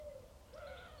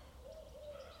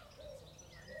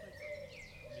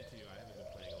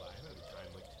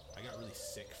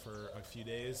few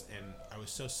days, and I was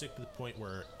so sick to the point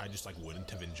where I just like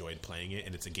wouldn't have enjoyed playing it.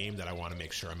 And it's a game that I want to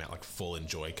make sure I'm at like full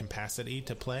enjoy capacity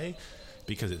to play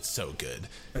because it's so good.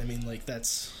 I mean, like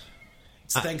it's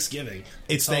Thanksgiving.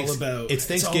 It's Thanksgiving.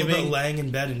 It's all about laying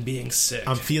in bed and being sick.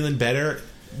 I'm feeling better.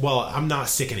 Well, I'm not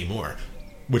sick anymore,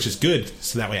 which is good,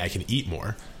 so that way I can eat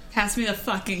more. Pass me the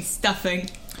fucking stuffing.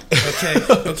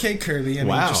 Okay, Kirby. I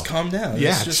mean, just calm down.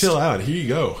 Yeah, chill out. Here you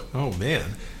go. Oh man.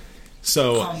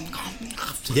 So,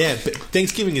 yeah, but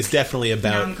Thanksgiving is definitely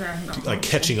about like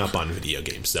catching up on video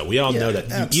games. So we all know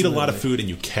that you eat a lot of food and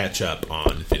you catch up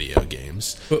on video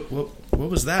games. What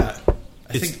was that?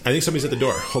 I think somebody's at the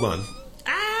door. Hold on.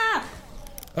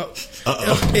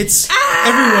 It's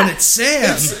everyone. It's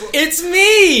Sam. It's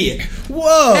me.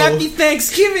 Whoa! Happy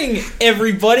Thanksgiving,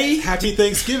 everybody. Happy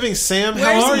Thanksgiving, Sam. Where's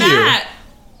How are Matt?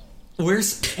 you?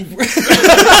 Where's?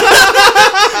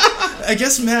 I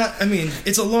guess Matt. I mean,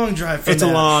 it's a long drive for Matt. It's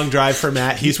a long drive for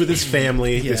Matt. He's with his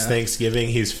family this Thanksgiving.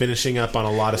 He's finishing up on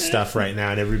a lot of stuff right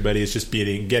now, and everybody is just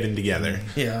getting together.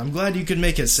 Yeah, I'm glad you could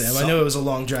make it, Sam. I know it was a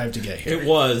long drive to get here. It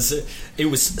was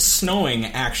snowing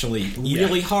actually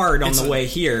really hard on the way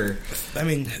here. I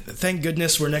mean, thank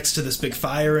goodness we're next to this big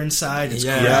fire inside. It's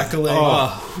crackling.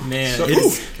 Oh man,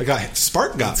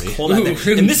 Spark got me. Cold out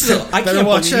there. And this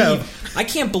is I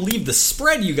can't believe the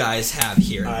spread you guys have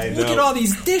here. Look at all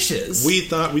these dishes. We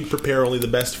thought we'd prepare only the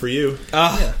best for you.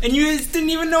 And you guys didn't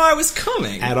even know I was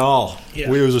coming. At all.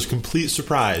 Yeah. It was a complete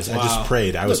surprise. Wow. I just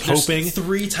prayed. I was hoping.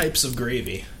 3 types of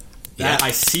gravy.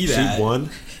 I see that.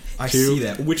 I see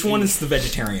that. Which one is the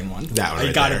vegetarian one? That one.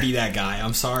 I gotta be that guy.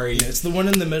 I'm sorry. Yeah, it's the one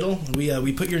in the middle.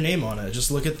 We put your name on it.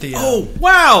 Just look at the. Oh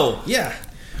wow! Yeah,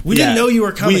 we didn't know you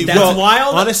were coming. That's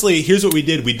wild. Honestly, here's what we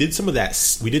did. We did some of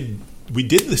that. We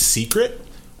did the secret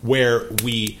where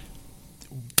we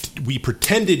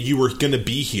pretended you were going to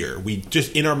be here. We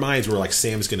just, in our minds, were like,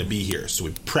 Sam's going to be here. So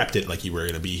we prepped it like you were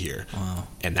going to be here. Wow.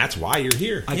 And that's why you're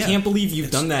here. I can't believe you've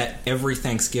done that every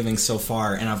Thanksgiving so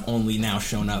far, and I've only now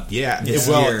shown up. Yeah.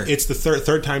 It's the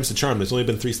third time's the charm. There's only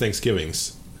been 3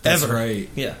 Thanksgivings. That's right.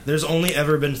 Yeah. There's only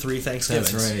ever been 3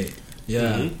 Thanksgivings. That's right.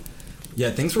 Yeah. Mm-hmm.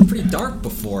 Yeah, things were pretty dark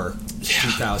before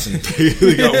 2000.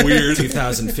 They got weird.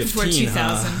 2015. Before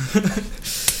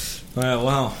 2000. Well,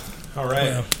 wow. All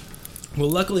right. Well,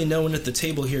 luckily no one at the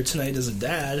table here tonight is a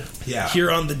dad. Yeah. Here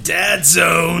on the Dad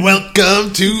Zone.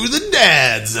 Welcome to the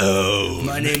Dad Zone.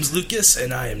 My name's Lucas,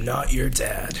 and I am not your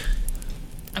dad.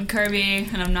 I'm Kirby,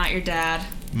 and I'm not your dad.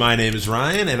 My name is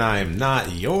Ryan, and I am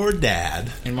not your dad.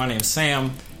 And my name's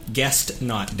Sam. Guest,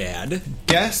 not dad.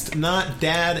 Guest, not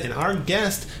dad, and our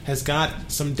guest has got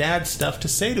some dad stuff to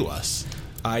say to us.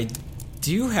 I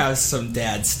do have some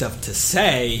dad stuff to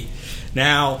say.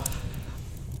 Now,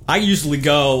 I usually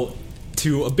go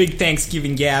to a big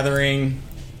Thanksgiving gathering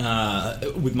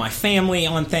with my family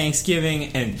on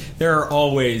Thanksgiving, and there are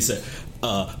always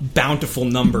a bountiful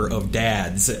number of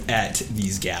dads at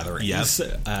these gatherings,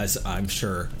 as I'm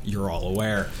sure you're all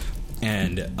aware.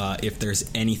 And if there's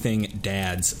anything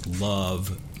dads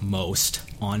love most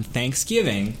on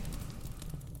Thanksgiving,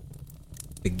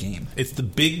 big game. It's the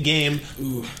big game,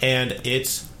 and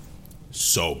it's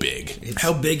so big.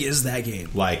 How big is that game?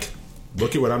 Like,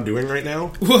 look at what I'm doing right now.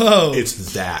 Whoa.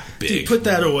 It's that big. Dude, put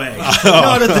that away.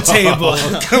 Not at the table.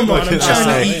 Come on, I'm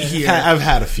trying to eat here. I've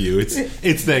had a few.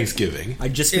 It's Thanksgiving. I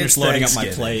just finished loading up my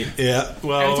plate. Yeah.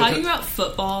 Well, Are we talking about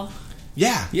football?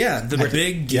 Yeah. Yeah, the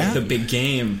big game. Yeah. The big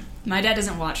game. My dad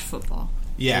doesn't watch football.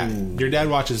 Yeah. Ooh. Your dad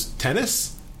watches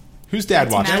tennis? Whose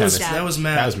dad watched tennis? That was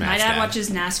Matt. That was Matt's My dad watches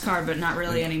NASCAR, but not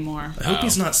really anymore. I hope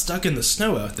he's not stuck in the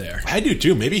snow out there. I do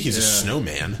too. Maybe he's a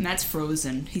snowman. Matt's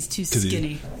frozen. He's too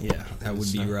skinny. Yeah, that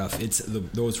would be rough.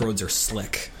 Those roads are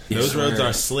slick. Those roads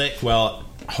are slick. Well,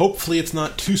 hopefully it's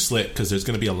not too slick because there's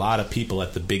going to be a lot of people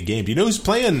at the big game. Do you know who's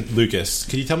playing, Lucas?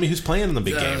 Can you tell me who's playing in the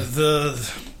big game?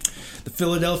 The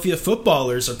Philadelphia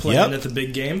footballers are playing at the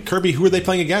big game. Kirby, who are they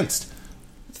playing against?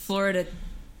 Florida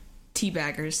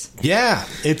Teabaggers. Yeah,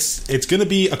 it's going to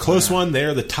be a close one.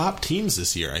 They're the top teams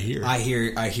this year, I hear.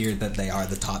 I hear that they are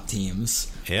the top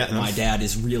teams. Yeah. My dad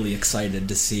is really excited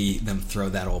to see them throw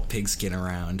that old pigskin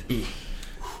around.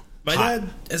 My dad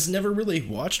has never really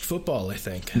watched football, I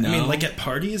think. No? I mean, like at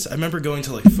parties. I remember going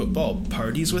to like football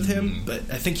parties with him, but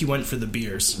I think he went for the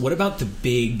beers. What about the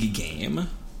big game?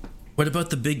 What about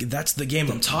the big... That's the game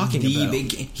I'm talking about. Big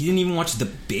game. He didn't even watch the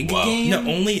big game? No,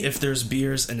 only if there's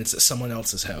beers and it's at someone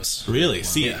else's house. Really? Wow.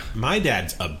 See, my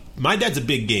dad's a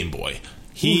big game boy.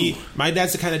 My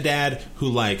dad's the kind of dad who,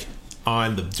 like,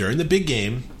 during the big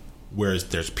game, whereas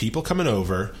there's people coming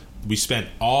over, we spent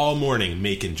all morning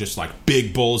making just, like,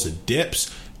 big bowls of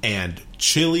dips and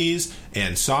chilies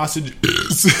and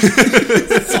sausages.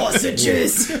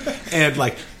 Sausages! And,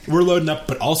 like, we're loading up,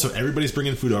 but also everybody's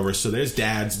bringing food over. So there's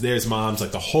dads, there's moms,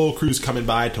 like the whole crew's coming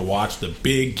by to watch the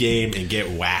big game and get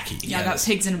wacky. Yeah, I got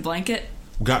pigs in a blanket.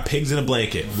 We got pigs in a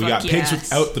blanket. We got pigs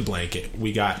without the blanket.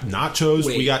 We got nachos.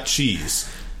 We got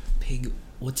cheese. Pig.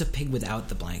 What's a pig without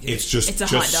the blanket? It's a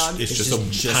hot dog. It's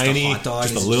just a tiny hot dog.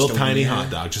 Just a little tiny hot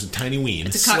dog. Just a tiny ween.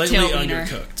 It's a cocktail Slightly wiener.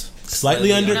 undercooked. Slightly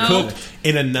undercooked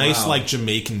in a nice like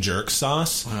Jamaican jerk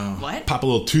sauce. Wow. What? Pop a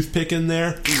little toothpick in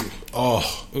there.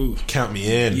 Ooh, count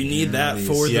me in. You need that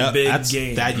for the big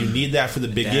game. You need that for the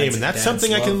big game, and that's Dads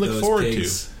something I can love look those forward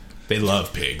pigs. to. They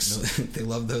love pigs. They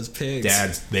love those pigs.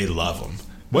 Dads, they love them.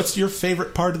 What's your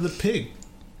favorite part of the pig?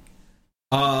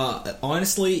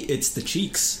 Honestly, it's the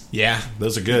cheeks. Yeah,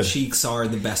 those are good. Cheeks are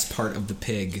the best part of the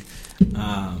pig.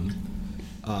 Not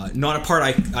a part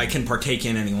I can partake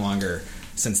in any longer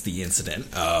since the incident.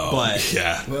 But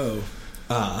yeah. Whoa.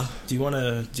 Do you want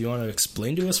to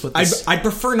explain to us what this... I'd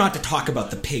prefer not to talk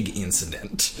about the pig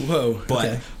incident. Whoa. But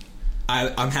okay.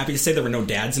 I'm happy to say there were no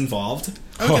dads involved.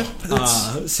 Okay.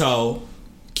 So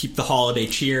keep the holiday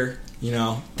cheer.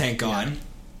 Thank God. Yeah.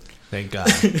 Thank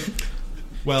God.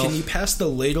 Well, Can you pass the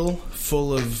ladle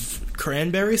full of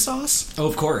cranberry sauce? Oh,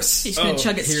 of course. He's gonna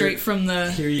chug it straight from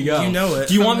the. Here you go. You know it.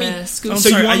 Do you From want the me? scoop. So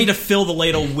sorry, you want me I- to fill the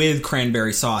ladle with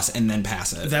cranberry sauce and then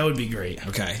pass it? That would be great.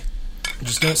 Okay.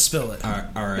 Just don't spill it. All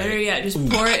right. Better yet, just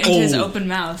pour it into his Oh. open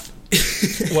mouth.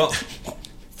 Well,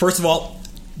 first of all,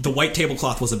 the white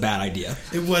tablecloth was a bad idea.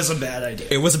 It was a bad idea.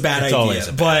 It was a bad It's idea. always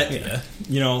a bad but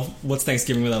idea. What's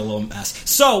Thanksgiving without a little mess?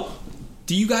 So,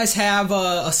 do you guys have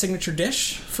a signature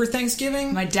dish for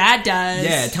Thanksgiving? My dad does.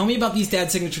 Yeah, tell me about these dad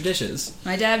signature dishes.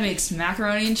 My dad makes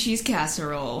macaroni and cheese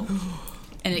casserole.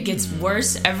 And it gets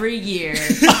worse every year.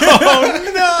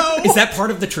 oh Is that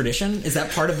part of the tradition? Is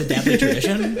that part of the dadly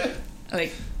tradition?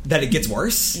 Like, That it gets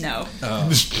worse? no. no!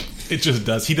 It just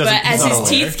does. He doesn't. But as he's not his aware.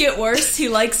 teeth get worse, he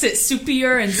likes it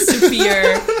soupier and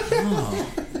soupier.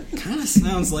 Kind of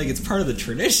sounds like it's part of the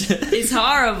tradition. It's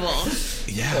horrible.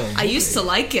 Yeah. I used to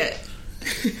like it.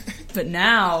 But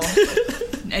now,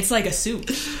 it's like a soup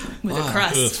with a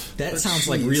crust. That sounds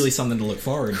like really something to look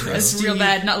forward to. It's real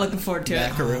bad. Not looking forward to it.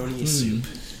 Macaroni soup.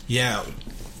 Yeah.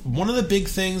 One of the big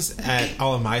things at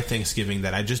all of my Thanksgiving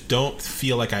that I just don't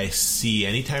feel like I see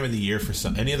any time of the year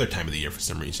any other time of the year for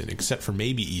some reason, except for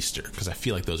maybe Easter, because I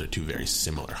feel like those are two very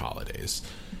similar holidays,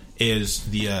 is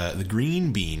the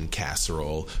green bean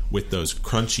casserole with those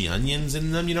crunchy onions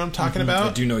in them. You know what I'm talking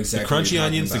about? I do know exactly the what crunchy you're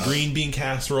talking onions, about. the green bean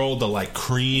casserole, the like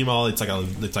cream.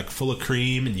 It's like full of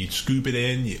cream, and you scoop it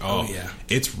in. Yeah.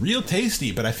 It's real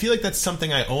tasty. But I feel like that's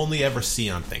something I only ever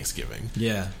see on Thanksgiving.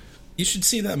 Yeah. You should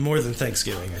see that more than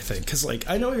Thanksgiving, I think, because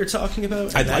I know what you're talking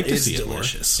about. I'd and like that to is see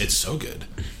delicious. it more. It's so good.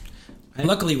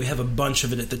 Luckily, we have a bunch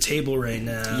of it at the table right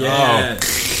now. Yeah.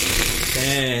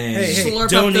 Dang. Hey, Slurp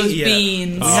don't up those eat yet.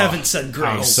 beans. We haven't said grace.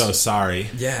 I'm so sorry.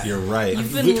 Yeah. You're right.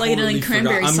 You've been ladling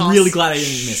cranberry I'm sauce. really glad I didn't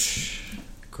miss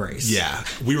Grace. Yeah,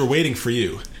 we were waiting for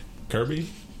you. Kirby,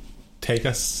 take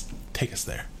us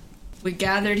there. We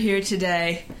gathered here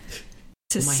today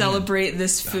to celebrate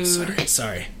this food.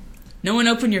 Sorry. No one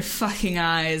open your fucking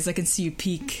eyes. I can see you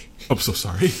peek. I'm so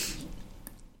sorry.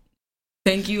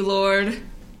 Thank you, Lord,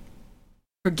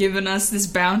 for giving us this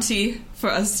bounty for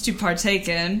us to partake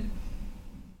in.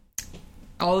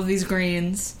 All of these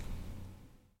greens.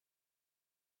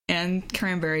 And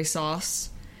cranberry sauce.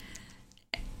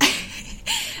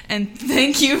 And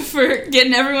thank you for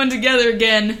getting everyone together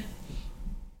again.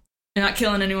 And not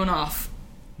killing anyone off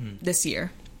this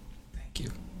year. Thank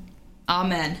you.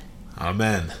 Amen.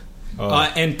 Amen.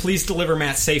 And please deliver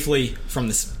Matt safely from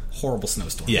this horrible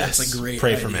snowstorm. Yes, That's a great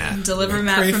pray idea. for Matt. Deliver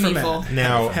Matt Pray from for evil. Matt.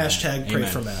 Now, Hashtag pray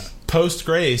Amen. for Matt. post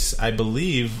grace, I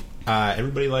believe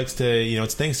everybody likes to.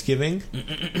 It's Thanksgiving.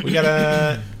 We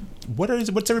gotta.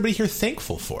 What's everybody here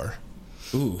thankful for?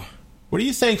 Ooh. What are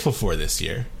you thankful for this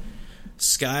year?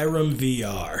 Skyrim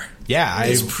VR. Yeah,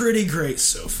 It's pretty great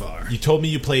so far. You told me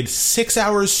you played 6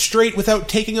 hours straight without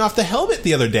taking off the helmet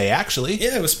the other day. Actually,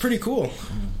 Yeah, it was pretty cool.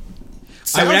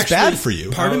 sounds bad for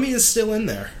you. Part of me is still in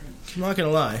there. I'm not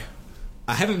gonna lie.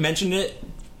 I haven't mentioned it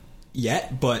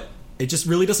yet, but it just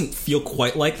really doesn't feel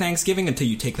quite like Thanksgiving until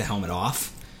you take the helmet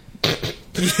off.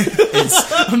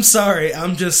 I'm sorry. I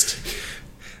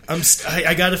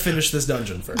gotta finish this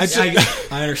dungeon first. I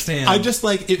understand. I just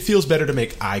it feels better to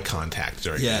make eye contact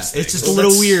during yeah, this. it's just a Well,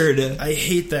 little that's- weird. I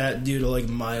hate that due to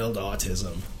mild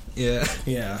autism. Yeah.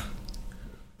 Yeah.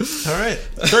 All right,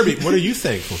 Kirby, what are you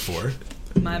thankful for?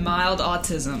 My mild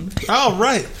autism. All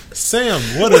right, Sam,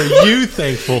 what are you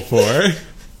thankful for?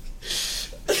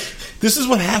 This is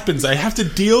what happens. I have to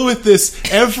deal with this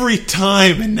every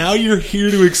time, and now you're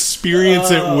here to experience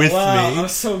it with me. I'm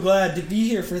so glad to be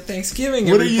here for Thanksgiving,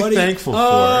 What everybody. are you thankful for?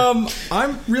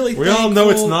 I'm really We thankful. all know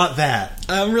it's not that.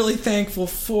 I'm really thankful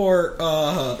for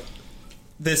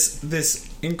this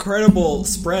incredible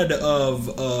spread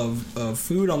of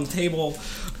food on the table,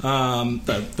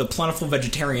 the plentiful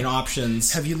vegetarian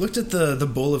options. Have you looked at the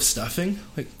bowl of stuffing?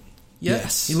 Like,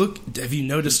 Yes. Have you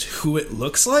noticed who it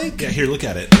looks like? Yeah, here, look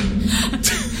at it.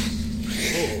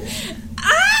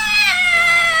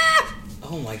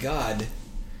 Oh my god.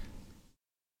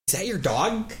 Is that your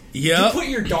dog? Yeah. Did you put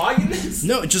your dog in this?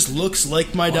 No, it just looks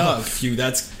like my dog. Phew,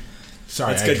 that's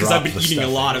Sorry, good because I've been dropped the eating a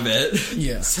stuffing. lot of it.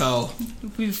 Yeah. So,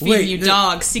 We've feeding Wait, you the-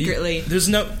 dogs secretly. There's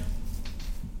no...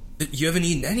 You haven't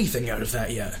eaten anything out of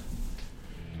that yet.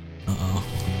 uh-oh.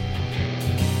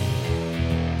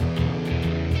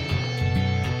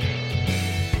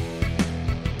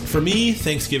 For me,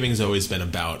 Thanksgiving's always been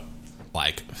about,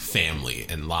 like, family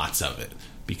and lots of it.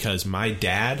 Because my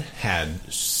dad had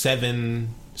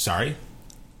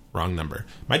wrong number.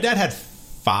 My dad had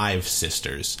 5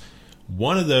 sisters.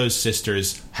 One of those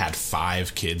sisters had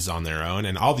 5 kids on their own,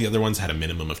 and all the other ones had a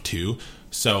minimum of 2.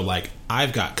 So, like,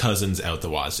 I've got cousins out the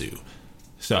wazoo.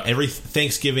 So every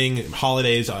Thanksgiving,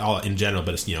 holidays, all in general,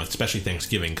 but it's, especially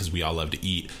Thanksgiving because we all love to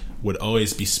eat, would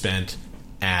always be spent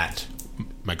at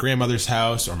my grandmother's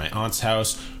house or my aunt's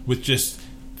house with just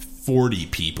 40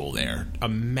 people there, a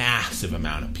massive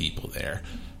amount of people there.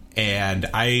 And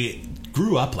I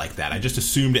grew up like that. I just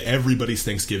assumed everybody's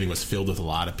Thanksgiving was filled with a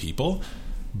lot of people.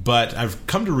 But I've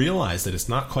come to realize that it's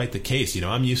not quite the case.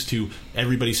 I'm used to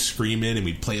everybody screaming and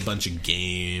we'd play a bunch of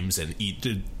games and eat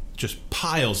just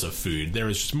piles of food. There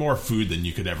was just more food than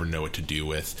you could ever know what to do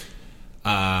with.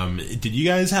 Did you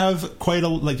guys have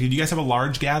did you guys have a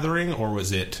large gathering, or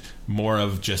was it more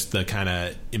of just the kind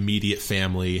of immediate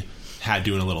family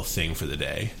doing a little thing for the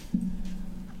day?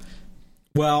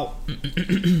 Well,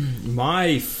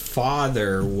 my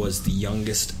father was the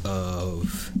youngest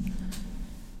of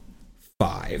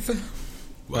 5.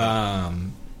 Wow.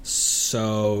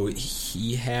 So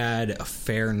he had a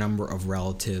fair number of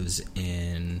relatives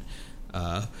in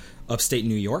upstate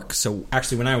New York. So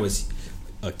actually, when I was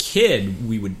a kid,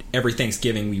 every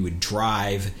Thanksgiving we would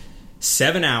drive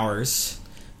 7 hours.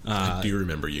 I do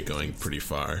remember you going pretty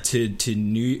far to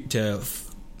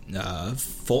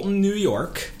Fulton, New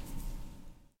York.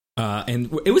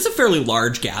 And it was a fairly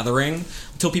large gathering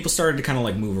until people started to kind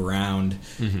of move around.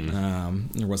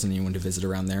 Mm-hmm. There wasn't anyone to visit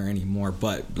around there anymore,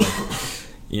 but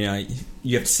you have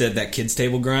to sit at that kids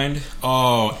table grind.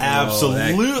 Oh,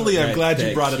 absolutely! I'm glad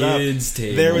you brought it up.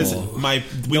 Table. There was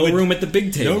room at the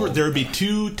big table. There would be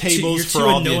 2 tables You're for too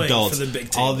all the annoying adults. for the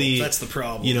big table. That's the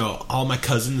problem. All my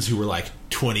cousins who were like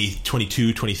 20,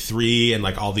 22, 23, and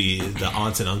all the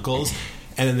aunts and uncles.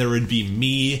 And then there would be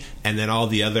me, and then all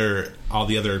the other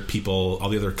people, all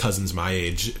the other cousins my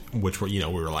age, which were we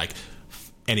were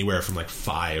anywhere from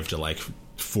 5 to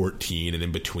 14 and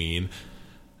in between.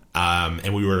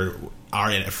 And we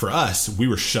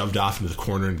were shoved off into the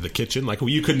corner into the kitchen.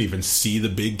 You couldn't even see the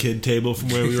big kid table from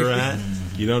where we were at.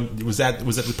 Was that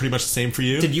pretty much the same for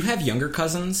you? Did you have younger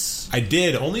cousins? I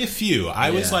did, only a few.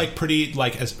 I was pretty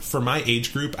as for my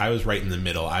age group, I was right in the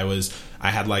middle. I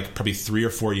had probably 3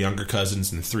 or 4 younger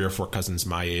cousins and 3 or 4 cousins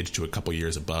my age to a couple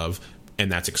years above,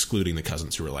 and that's excluding the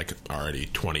cousins who were already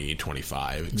 20,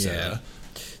 25, etc. Yeah.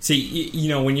 See,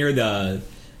 when you're the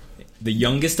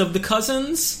youngest of the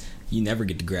cousins, you never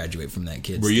get to graduate from that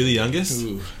kid. Were you the youngest?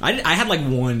 I had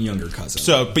 1 younger cousin.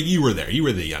 So, but you were there. You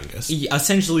were the youngest.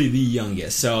 Essentially the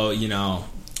youngest. So,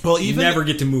 well, you never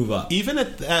get to move up. Even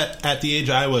at the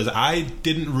age I was, I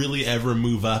didn't really ever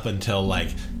move up until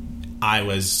I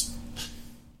was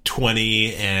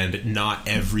 20, and not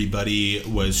everybody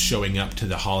was showing up to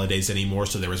the holidays anymore,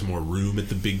 so there was more room at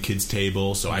the big kids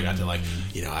table. So I got to I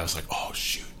was oh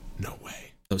shoot, no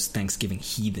way. Those Thanksgiving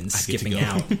heathens skipping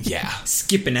out. Yeah.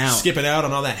 Skipping out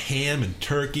on all that ham and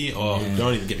turkey. Oh,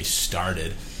 Don't even get me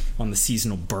started. On the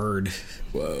seasonal bird.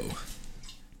 Whoa.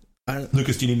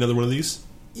 Lucas, do you need another one of these?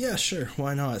 Yeah, sure.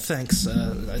 Why not? Thanks.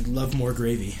 I'd love more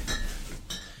gravy.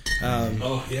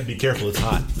 Oh, yeah, be careful. It's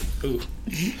hot. Ooh.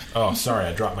 Oh, sorry.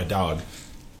 I dropped my dog.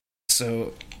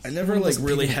 So, I never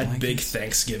really had big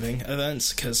Thanksgiving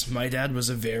events because my dad was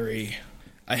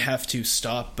I have to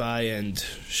stop by and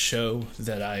show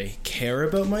that I care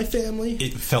about my family.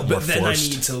 It felt more But then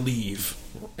forced. I need to leave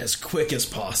as quick as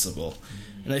possible.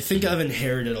 And I think I've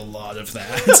inherited a lot of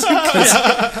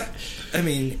that.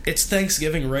 It's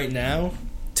Thanksgiving right now,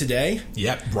 today.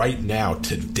 Yep, right now,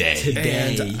 today.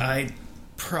 And I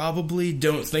probably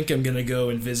don't think I'm going to go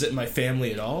and visit my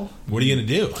family at all. What are you going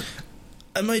to do?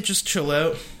 I might just chill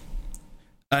out.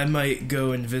 I might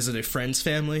go and visit a friend's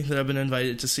family that I've been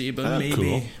invited to see, but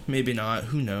maybe not.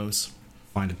 Who knows?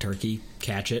 Find a turkey,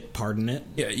 catch it, pardon it.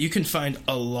 Yeah, you can find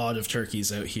a lot of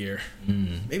turkeys out here.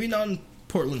 Maybe not in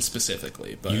Portland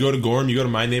specifically, but... You go to Gorham, you go to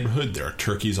my neighborhood, there are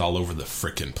turkeys all over the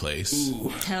frickin' place. Ooh.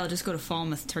 Hell, just go to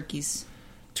Falmouth. Turkeys.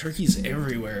 Turkeys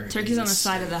everywhere. Turkeys on the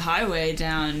side of the highway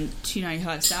down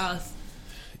 295 South.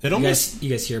 It You almost...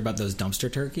 guys hear about those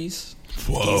dumpster turkeys?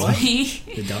 Whoa.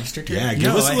 The dumpster turkey? Yeah,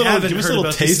 give us a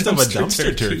little taste of a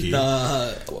dumpster turkey.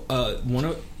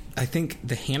 I think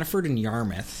the Hannaford and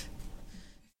Yarmouth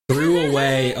threw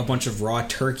away a bunch of raw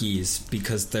turkeys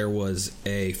because there was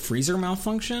a freezer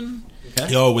malfunction. Okay.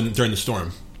 During the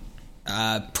storm.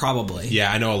 Probably.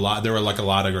 Yeah, I know a lot. There were like a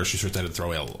lot of grocery stores that had to throw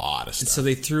away a lot of stuff. So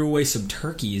they threw away some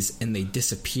turkeys and they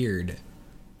disappeared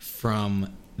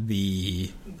from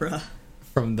the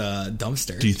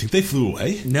dumpster. Do you think they flew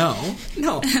away? No.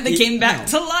 They came back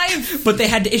to life. But they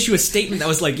had to issue a statement that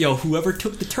was like, yo, whoever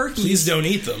took the turkeys... Please don't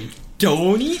eat them.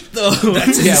 Don't eat them.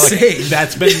 That's insane.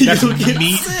 That's meat.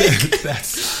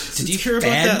 Did you hear about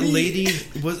that lady?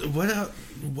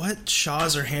 What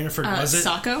Shaw's or Hannaford was it?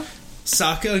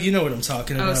 Saco, you know what I'm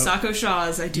talking about. Oh, Saco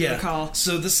Shaw's, I do recall.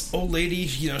 So this old lady,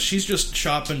 she's just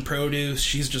chopping produce.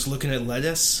 She's just looking at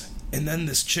lettuce. And then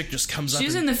this chick just comes up. She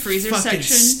was and in the freezer fucking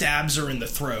section. Stabs her in the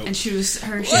throat. And she was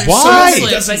Why?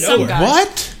 by some guy.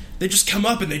 What? They just come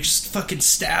up and they just fucking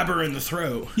stab her in the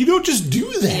throat. You don't just do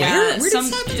that. Yeah,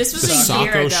 this was a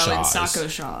year ago in Shaw's. Saco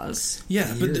Shaw's.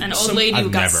 Yeah, but An old lady who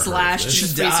got slashed in the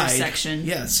freezer died. section.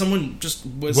 Yeah, someone just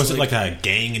was. Was it like a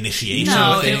gang initiation?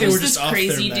 No, thing? it They was were this just off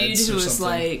crazy their dude meds who or was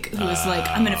something. like,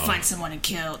 I'm gonna find someone to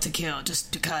kill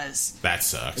just because. That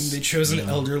sucks. And they chose an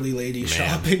elderly lady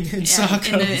shopping in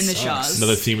Saco. In the Shaw's.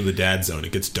 Another theme of the dad zone.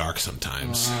 It gets dark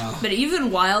sometimes. But even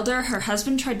wilder, her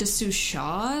husband tried to sue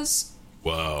Shaw's.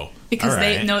 Whoa. Because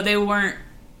they weren't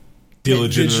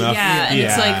diligent enough. Yeah, and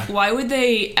it's like, why would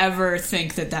they ever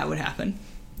think that would happen?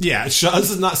 Yeah, Shaw's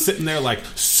is not sitting there like,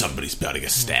 somebody's about to get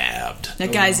stabbed.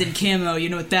 That guy's in camo, you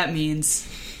know what that means.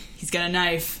 He's got a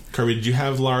knife. Kirby, did you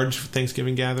have large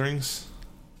Thanksgiving gatherings?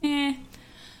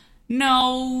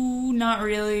 No, not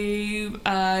really. It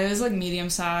was like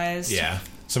medium-sized. Yeah,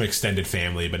 some extended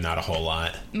family, but not a whole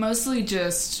lot. Mostly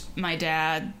just my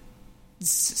dad's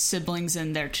siblings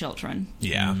and their children.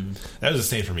 Yeah, that was the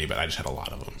same for me, but I just had a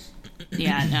lot of them.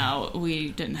 Yeah, no, we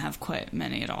didn't have quite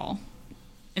many at all.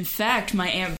 In fact, my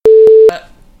aunt...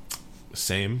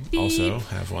 Same, Beep. also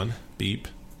have one. Beep.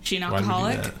 She an Why did we do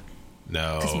alcoholic? that?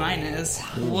 No. Because mine is.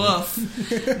 Woof.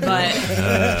 But...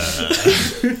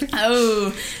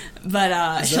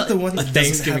 Is that the one that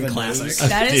Thanksgiving doesn't have a classic? nose?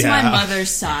 That is my mother's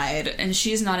side, and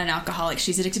she's not an alcoholic.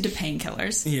 She's addicted to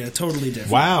painkillers. Yeah, totally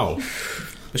different. Wow.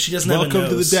 But she doesn't have a Welcome to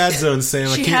the nose. dad zone, Sam.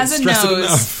 I She can't has a stress it nose.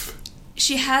 enough.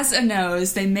 She has a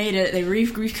nose. They made it. They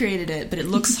recreated it, but it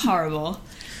looks horrible.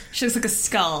 She looks like a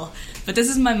skull. But this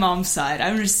is my mom's side.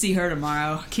 I'm going to see her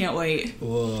tomorrow. Can't wait.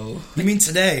 Whoa. You mean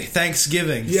today,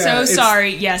 Thanksgiving? Yeah. So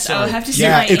sorry. Yes, I'll have to see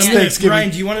Yeah, my it's aunt. Thanksgiving. Brian,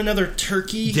 do you want another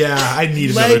turkey? Yeah, I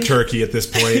need Leg? another turkey at this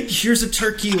point. Here's a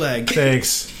turkey leg.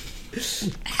 Thanks.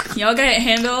 Y'all gotta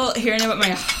handle hearing about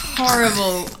my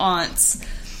horrible aunts.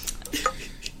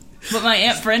 But my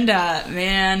Aunt Brenda,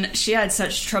 man, she had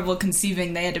such trouble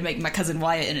conceiving, they had to make my cousin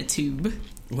Wyatt in a tube.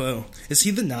 Whoa. Is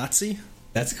he the Nazi?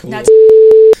 That's cool. That's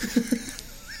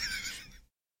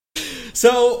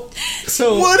So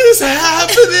What is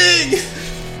happening?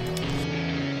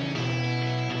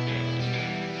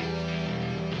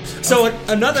 So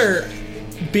another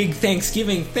big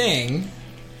Thanksgiving thing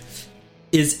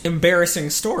is embarrassing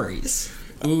stories.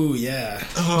 Ooh, yeah.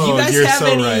 Oh, Do you guys you're have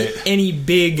so any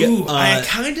big Ooh, I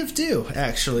kind of do,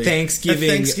 actually. Thanksgiving-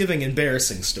 A Thanksgiving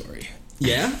embarrassing story.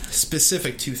 Yeah?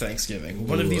 Specific to Thanksgiving.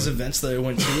 One of these events that I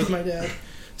went to with my dad.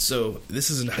 So, this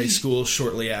is in high school,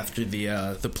 shortly after the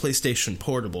PlayStation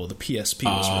Portable, the PSP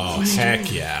was Oh, released.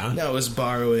 heck yeah. Now I was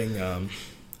borrowing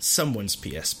someone's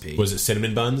PSP. Was it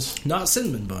cinnamon buns? Not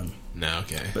cinnamon bun, No,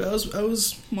 okay. but I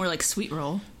was more like sweet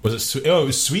roll. Was it sweet? Oh, it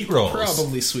was sweet rolls.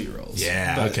 probably sweet rolls.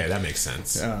 Yeah, But, okay, that makes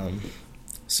sense.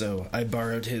 So I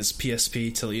borrowed his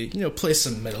PSP to play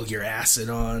some Metal Gear Acid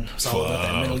on. It's all about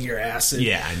that Metal Gear Acid.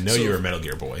 Yeah, I know So- you were a Metal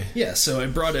Gear boy. Yeah, so I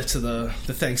brought it to the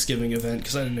Thanksgiving event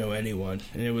because I didn't know anyone,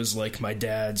 and it was like my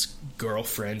dad's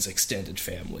girlfriend's extended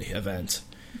family event.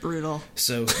 Brutal.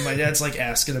 So my dad's like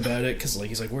asking about it because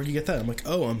he's like, "Where'd you get that?" I'm like,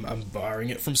 "Oh, I'm borrowing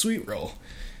it from Sweet Roll,"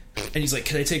 and he's like,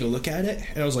 "Can I take a look at it?"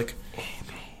 And I was like,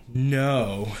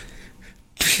 "No."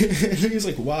 And he's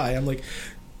like, "Why?" I'm like,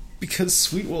 "Because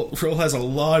Sweet Roll has a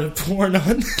lot of porn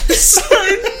on this." No!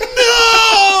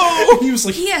 And he was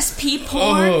like, PSP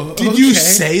porn? oh, Did you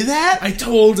say that? I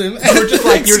told him. You're just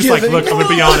like, look, I'm gonna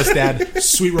be honest, Dad.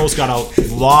 Sweet Roll's got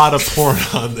a lot of porn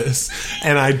on this,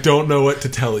 and I don't know what to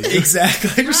tell you.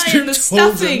 Exactly. I just Ryan, the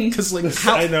told stuffing. him because like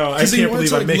I know. I can't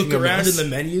believe I'm making look a around mess. in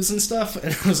the menus and stuff,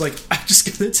 and I was like, I'm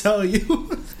just gonna tell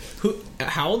you.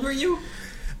 How old were you?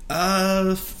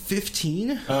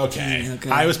 15. Okay.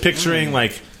 I was picturing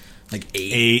like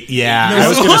 8. Yeah, No, I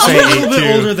was gonna say a little 8 bit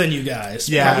too. older than you guys.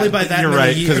 Yeah, probably by that you're many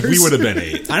right because years. we would have been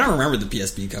 8. I don't remember the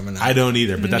PSP coming out. I don't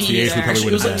either, but that's Me the age we neither. probably It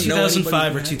would was have like been.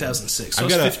 2005 or 2006. So I've I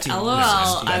got a- was 15. LOL,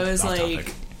 Yeah, I was off like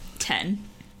topic. 10.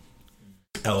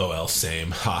 LOL,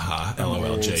 same. Haha.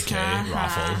 LOL, JK,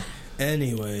 raffle.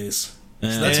 Anyways, Yeah.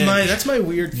 so that's my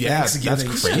weird Yeah, Thanksgiving.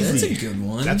 that's stuff. crazy. That's a good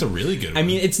one. That's a really good one. I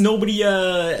mean, it's nobody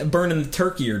burning the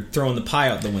turkey or throwing the pie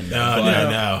out the window. No, but,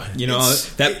 no. You know,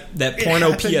 It's- that it porno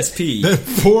happened. PSP. The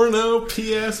porno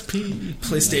PSP.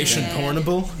 PlayStation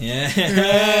pornable.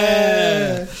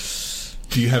 Yeah.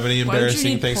 Do you have any Why would you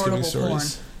embarrassing need Thanksgiving portable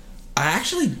stories? I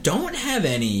actually don't have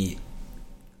any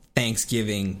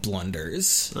Thanksgiving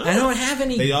blunders. I don't have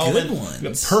any They all good went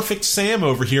ones. perfect Sam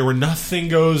over here where nothing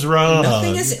goes wrong.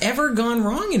 Nothing has ever gone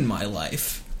wrong in my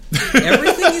life.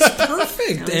 Everything is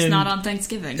perfect. At least and not on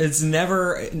Thanksgiving. there's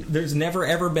never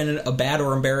ever been a bad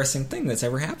or embarrassing thing that's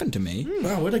ever happened to me.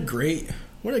 Wow, what a great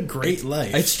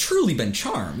life. It's truly been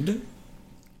charmed.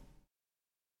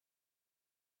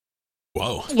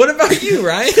 Whoa. What about you,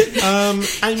 Ryan?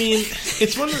 I mean,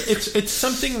 it's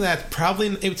something that probably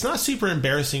it's not super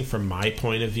embarrassing from my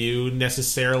point of view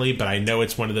necessarily, but I know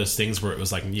it's one of those things where it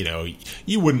was like, you know,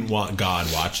 you wouldn't want God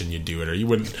watching you do it, or you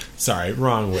wouldn't. Sorry,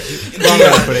 wrong way to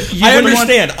put it. I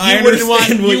understand.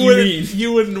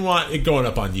 You wouldn't want it going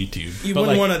up on YouTube. You But,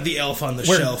 wouldn't like, want the elf on the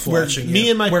shelf watching me you.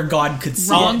 and my where God could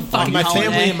see Wrong it. fucking my holiday.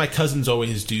 family and my cousins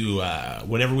always do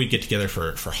whenever we get together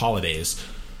for holidays.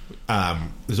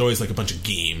 There's always like a bunch of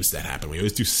games that happen. We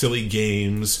always do silly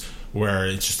games where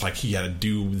it's just like you got to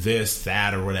do this,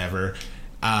 that, or whatever.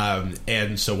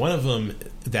 And so one of them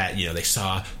that they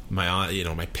saw my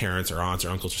aunt, my parents or aunts or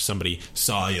uncles or somebody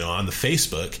saw on the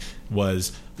Facebook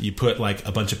was you put like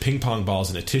a bunch of ping pong balls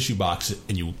in a tissue box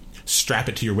and you strap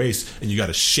it to your waist and you got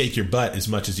to shake your butt as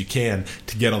much as you can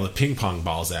to get all the ping pong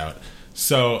balls out.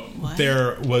 So What?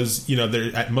 there was,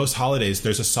 there at most holidays,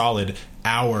 there's a solid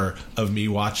hour of me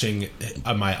watching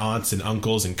my aunts and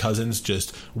uncles and cousins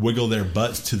just wiggle their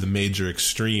butts to the major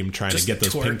extreme, trying Just to get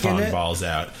those ping twerking pong it? balls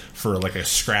out for like a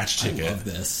scratch I ticket. love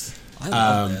this. I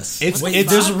love this.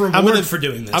 There's a reward for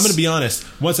doing this. I'm going to be honest.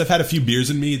 Once I've had a few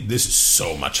beers in me, this is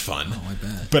so much fun. Oh, I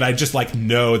bet. But I just like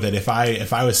know that if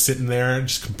I was sitting there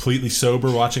just completely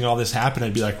sober watching all this happen,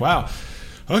 I'd be like, wow,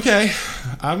 okay,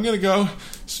 I'm going to go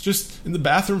just in the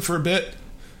bathroom for a bit.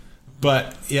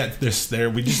 But yeah,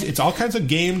 it's all kinds of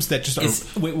games that just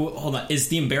are. Wait, hold on. Is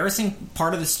the embarrassing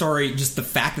part of the story just the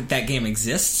fact that game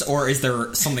exists, or is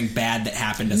there something bad that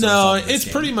happened as a No, result of this it's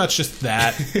game? pretty much just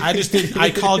that. I just didn't.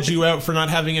 I called you out for not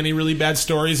having any really bad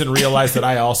stories and realized that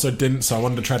I also didn't, so I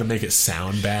wanted to try to make it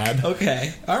sound bad.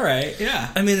 Okay. All right. Yeah.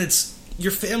 I mean,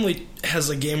 your family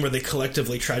has a game where they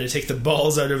collectively try to take the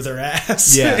balls out of their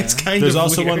ass. Yeah, It's kind There's of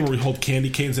also weird. one where we hold candy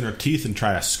canes in our teeth and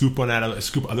try to scoop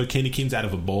other candy canes out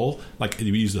of a bowl. Like we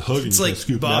use the hook and It's you like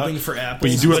scoop bobbing it out. for apples, But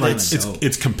you do it but like it's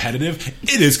it's competitive.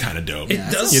 It is kind of dope. It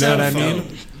does You know sound what I mean?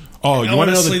 fun. Oh, you want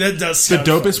to know Honestly, that does the sound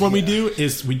dopest fun, one we yeah. do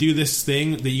is we do this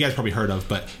thing that you guys probably heard of,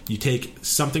 but you take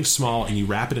something small and you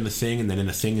wrap it in a thing and then in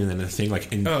a thing and then in a thing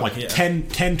like in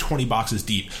 10, 20 boxes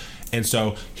deep. And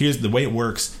so here's the way it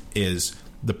works is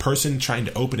the person trying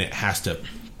to open it has to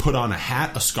put on a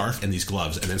hat, a scarf, and these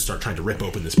gloves, and then start trying to rip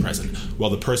open this present. While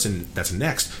the person that's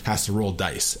next has to roll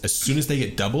dice. As soon as they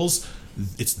get doubles,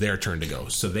 it's their turn to go.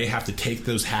 So they have to take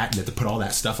those hat and they have to put all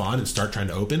that stuff on and start trying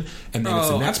to open. And then it's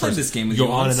the Oh, next I played person. this game with go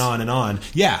you on once. and on and on.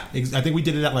 Yeah, I think we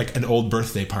did it at like an old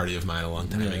birthday party of mine a long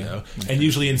time ago. Okay. And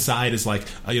usually inside is like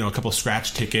a couple of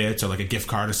scratch tickets or like a gift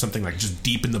card or something like just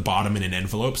deep in the bottom in an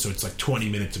envelope. So it's like 20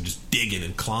 minutes of just digging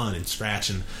and clawing and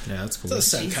scratching. Yeah, that's cool. It does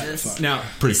sound kind of Jesus. fun. Now,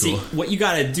 Pretty see, cool. what you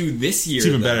got to do this year? It's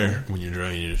even though- better when you're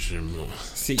drawing your shit.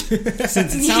 See,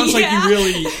 since it sounds like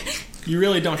you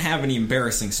really don't have any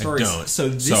embarrassing stories. don't. So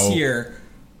this year,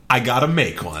 I gotta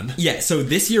make one. yeah. So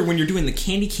this year, when you're doing the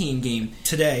candy cane game,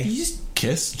 Today. you just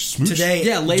Kiss, smooch. Today,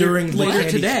 Yeah, later during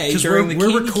today, because during we're the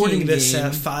Candy recording Cane this game.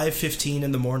 at 5:15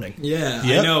 in the morning. yeah,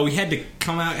 Yep. I know we had to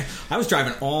come out. I was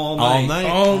driving all all night. night.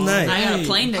 All night. I got a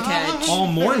plane to catch. all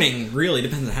morning. Really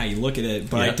depends on how you look at it.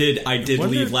 But Yeah. I did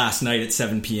Wonder- leave last night at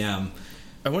 7 p.m.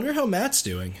 I wonder how Matt's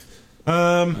doing.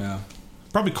 Yeah,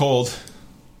 Probably cold.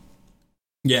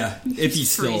 yeah. If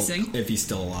he's freezing.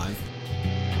 still alive.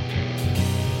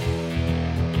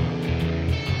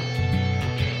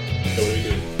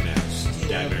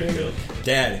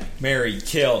 Dad, marry,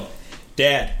 kill.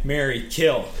 Dad, marry,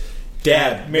 kill.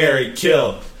 Dad, marry,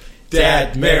 kill.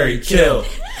 Dad, marry, kill.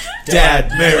 Dad,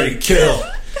 marry, kill.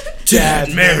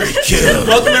 Dad, marry, kill.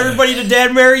 Welcome everybody to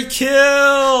Dad, marry,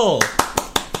 kill.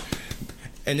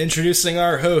 And introducing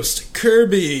our host,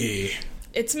 Kirby.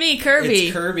 It's me, Kirby.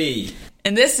 It's Kirby.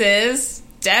 And this is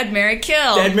Dad, Marry,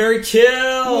 Kill. Dad, marry,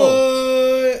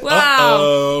 kill. What? Wow.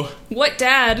 Uh-oh. What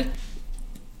dad?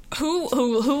 Who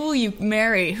will you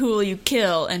marry? Who will you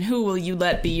kill? And who will you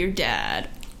let be your dad?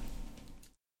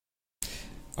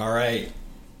 All right.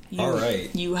 All right.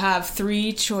 You have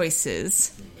 3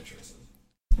 choices.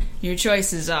 Your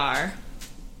choices are...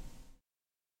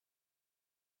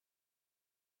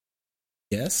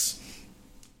 Yes.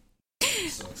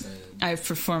 So excited. I have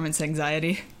performance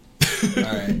anxiety. All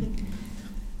right.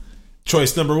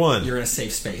 Choice number 1. You're in a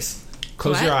safe space.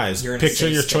 Close What? your eyes. You're in a Picture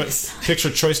safe your space. choice. Picture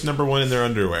choice number 1 in their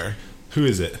underwear. Who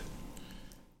is it?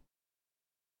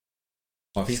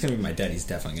 Well, if he's going to be my dad, he's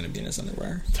definitely going to be in his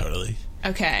underwear. Totally.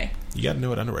 Okay. You got to know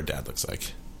what underwear dad looks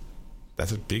like.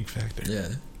 That's a big factor. Yeah.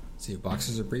 See,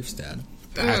 boxers or briefs, Dad.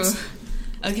 That's, Ooh.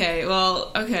 Okay,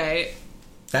 well, okay.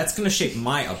 That's going to shape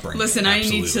my upbringing. Listen, I need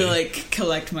to, Absolutely.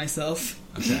 collect myself.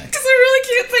 Okay. Because I really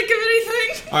can't think of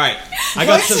anything. All right. I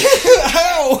got some...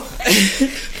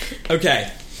 How?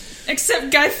 Okay.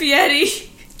 Except Guy Fieri.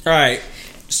 All right.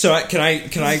 So can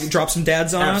I drop some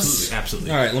dads on us? absolutely.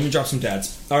 Absolutely. All right. Let me drop some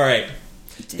dads. All right.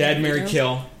 Dad, marry,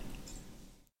 kill.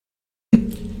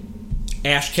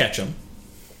 Ash Ketchum.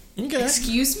 Okay.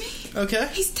 Excuse me? Okay.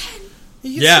 He's 10.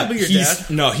 He can still be your dad.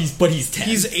 No, he's 10.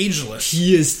 He's ageless.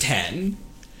 He is 10.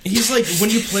 He's like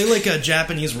when you play like a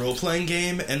Japanese role playing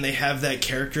game and they have that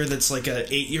character that's like a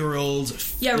 8-year-old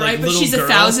Yeah, like, right, but little she's girl,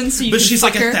 1,000, so you but can she's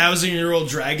fuck like her. 1,000-year-old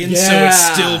dragon, so Yeah.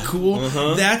 it's still cool.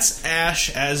 Uh-huh. That's Ash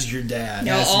as your dad.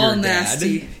 No, As all your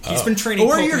nasty. dad. He's been training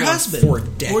Or Pokemon your husband. for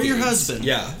decades. Or your husband.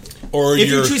 Yeah. Or If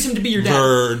you your choose him to be your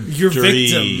dad. Your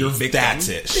victim. Your victim. That's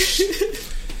it.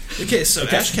 Okay, so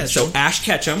Ash Ketchum. So Ash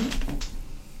Ketchum.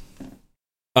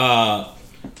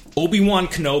 Obi-Wan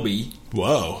Kenobi.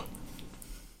 Whoa.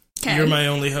 Okay. You're my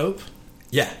only hope.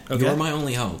 Yeah. Okay. You're my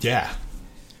only hope. Yeah.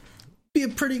 Be a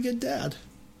pretty good dad.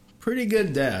 Pretty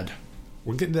good dad.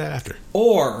 We're getting to that after.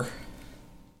 Or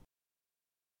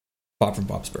Bob from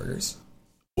Bob's Burgers.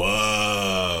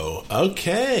 Whoa.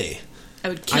 Okay. I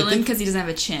would kill him because he doesn't have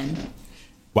a chin.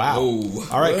 Wow. Whoa.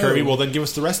 All right, Whoa. Kirby. Well, then give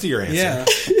us the rest of your answer. Yeah.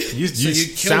 You you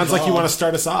killed sounds like you Bob. want to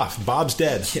start us off. Bob's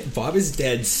dead. Bob is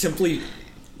dead simply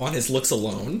on his looks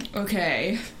alone.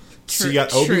 Okay. So you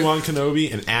got Obi-Wan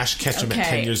Kenobi and Ash Ketchum at Okay.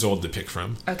 10 years old to pick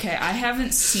from. Okay, I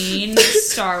haven't seen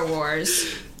Star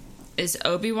Wars. Is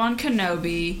Obi-Wan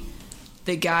Kenobi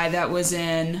the guy that was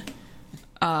in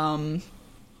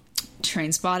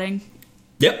Trainspotting?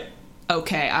 Yep.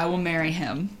 Okay, I will marry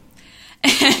him.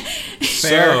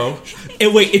 So,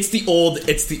 Wait, it's the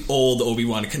old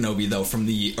Obi-Wan Kenobi though from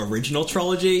the original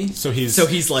trilogy. So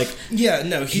he's like Yeah,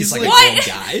 no, he's like an What? old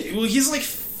guy. well, he's like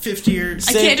 50 years.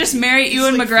 I can't just marry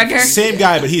Ewan like- McGregor. same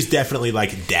guy, but he's definitely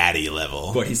like daddy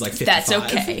level. But he's like 55. That's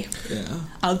okay. Yeah.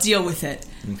 I'll deal with it.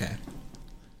 Okay.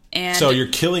 And So you're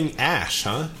killing Ash,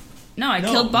 huh? no, I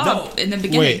killed Bob no. in the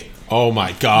beginning. Wait. Oh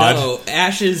my god. No,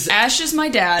 Ash is Ash is my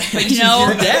dad, but Ash you is know,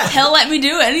 your dad. he'll let me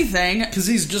do anything. Because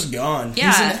he's just gone. Yeah.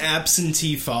 He's an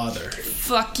absentee father.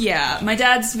 Fuck yeah. My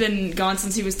dad's been gone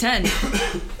since he was 10.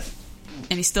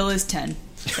 And he still is 10.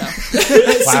 So.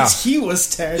 Wow. Since he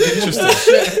was 10.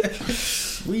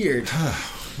 Weird.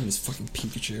 his fucking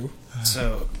Pikachu.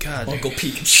 So, God. Uncle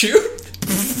Pikachu.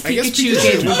 I guess Pikachu Pikachu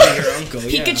gave- would be your uncle,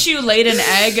 yeah. Pikachu laid an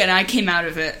egg and I came out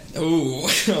of it. Ooh.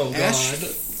 Oh,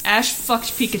 God. Ash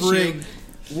fucked Pikachu. Frig.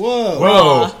 Whoa.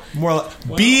 Whoa. More like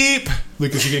beep.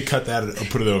 Lucas, you can cut that and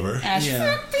put it over. Ash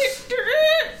Yeah. fucked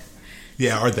Pikachu.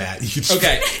 Yeah, or that. You can just,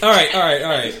 Okay. All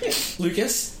right.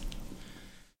 Lucas.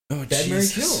 Oh, Dad, marry,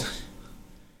 Jesus. kill.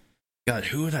 God,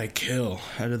 who would I kill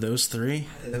out of those 3?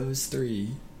 Those 3.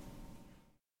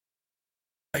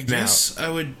 I guess I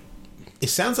would... It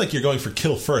sounds like you're going for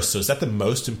kill first, so is that the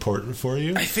most important for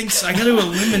you? I think so. I got to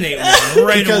eliminate one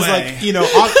right because, away. like, you know,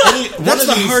 That's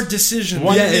the hard decision.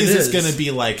 One Yeah, of these it is is. going to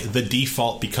be like the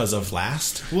default because of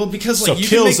last. Well, because So like you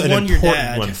kill's can an make one your important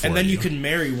dad, one for and then you you. can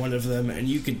marry one of them, and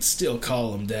you could still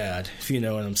call him dad, if you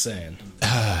know what I'm saying.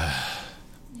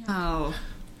 Oh.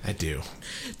 I do.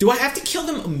 Do I have to kill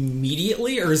them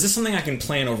immediately, or is this something I can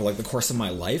plan over like the course of my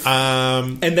life?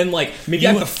 Um, And then, like, maybe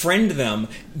I befriend them.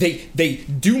 They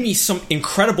do me some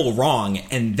incredible wrong,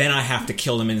 and then I have to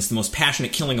kill them, and it's the most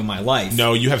passionate killing of my life.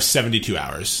 no, you have 72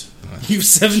 hours. You have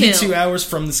 72 Kill. hours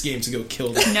from this game to go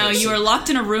kill that No, person. you are locked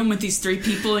in a room with these 3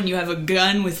 people and you have a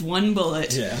gun with 1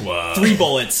 bullet. Yeah. Whoa. 3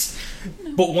 bullets.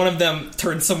 but one of them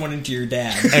turns someone into your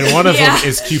dad. And one of them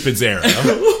is Cupid's arrow.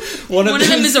 One of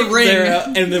them is a ring. Arrow,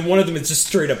 and then one of them is just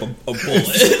straight up a bullet.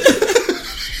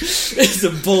 It's a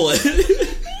bullet.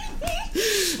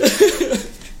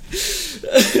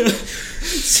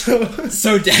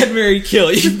 So Dad, Marry,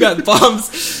 Kill. You've got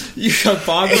Bob's. You've got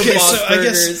Bob Okay, Bob's so I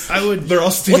Burgers. guess I would. They're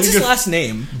all standing. What's his last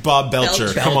name? Bob Belcher.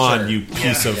 Belcher. Come on, you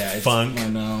piece of it's- funk. I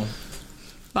know.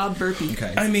 Bob Burpee.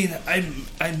 Okay. I mean,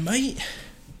 I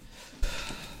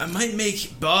might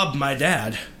make Bob my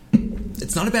dad.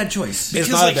 It's not a bad choice. It's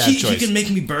Because not a bad he choice. can make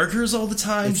me burgers all the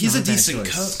time. It's He's not a a bad decent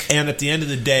choice. cook. And at the end of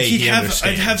the day, he I'd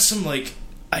understands.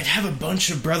 have a bunch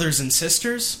of brothers and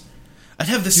sisters. I'd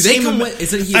have the Do they same. come with?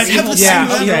 Is it? I'd have the Yeah, same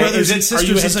amount okay. of brothers and Are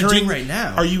you sisters as I do entering right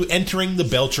now. Are you entering the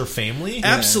Belcher family?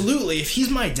 Absolutely. If he's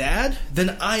my dad,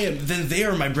 then I am. Then they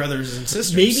are my brothers and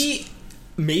sisters.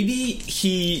 Maybe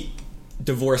he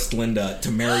divorced Linda to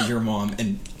marry your mom,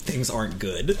 and things aren't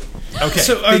good. Okay.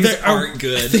 So Things aren't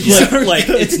good. Like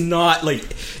it's not like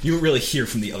you don't really hear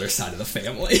from the other side of the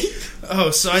family. Oh,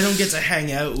 so I don't get to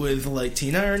hang out with like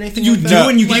Tina or anything. You like do, that?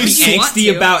 and you Like, get you want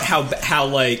angsty to. about how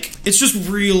like It's just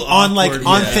real on awkward.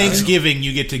 on Yeah. Thanksgiving,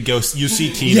 you get to go. You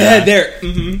see Tina.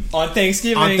 on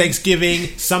Thanksgiving. On Thanksgiving,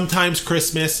 sometimes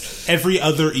Christmas, every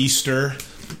other Easter,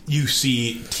 you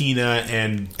see Tina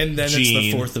and And then Jean.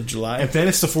 it's the 4th of July. And then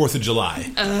it's the 4th of July.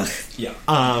 Yeah.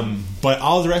 But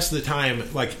all the rest of the time,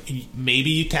 like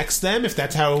maybe you text them if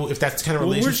that's kind of Well,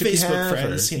 we're relationship you Facebook have,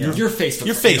 friends, or- you know. Your Facebook.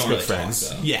 You're you don't Facebook really friends.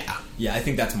 talk, though. Yeah. Yeah, I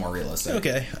think that's more realistic.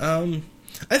 Okay.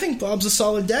 I think Bob's a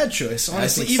solid dad choice,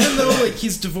 honestly. think Even so. though like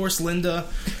he's divorced Linda,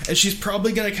 and she's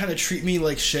probably gonna kind of treat me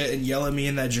like shit and yell at me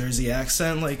in that Jersey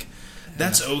accent. Like,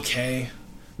 that's okay.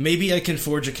 Maybe I can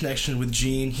forge a connection with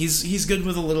Gene. He's good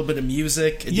with a little bit of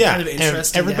music. It'd be Yeah, kind of and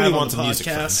interesting. everybody to have wants on a the music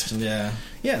podcast. Yeah,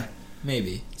 Yeah.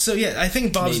 maybe. So yeah, I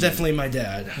think Bob's Maybe. definitely my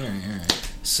dad. All right.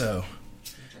 So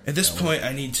at this point,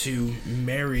 I need to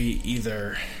marry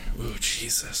either. Oh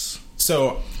Jesus.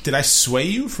 So, did I sway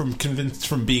you from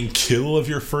being kill of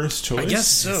your first choice? I guess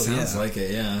so. Sounds Yeah. like it.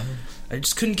 Yeah. I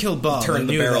just couldn't kill Bob. I Turn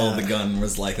the knew barrel that. of the gun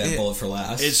was like that bullet for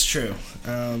last. It's true.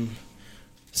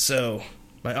 So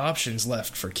my options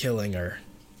left for killing are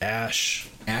Ash.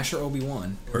 Ash or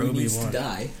Obi-Wan. Or Who needs to Obi-Wan.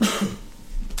 die?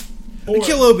 I'd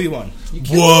kill Obi-Wan.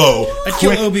 Whoa! I'd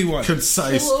kill Quick, Obi-Wan.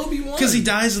 concise. Obi-Wan. Because he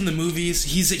dies in the movies.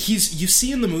 He's you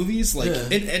see in the movies, like Yeah.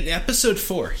 in episode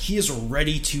 4, he is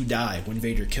ready to die when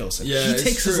Vader kills him. Yeah, he it's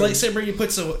takes his true. lightsaber and he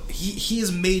puts he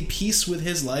has made peace with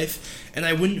his life, and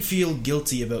I wouldn't feel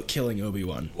guilty about killing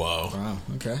Obi-Wan. Whoa! Wow.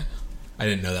 Okay. I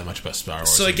didn't know that much about Star Wars.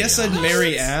 So I to be guess I'd honest.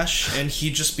 marry Ash, and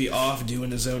he'd just be off doing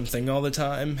his own thing all the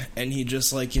time, and he'd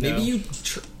just like you know.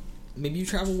 Maybe you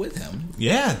travel with him.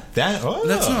 Yeah, that. Oh.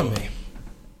 That's not me.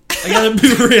 I gotta be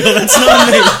real. That's not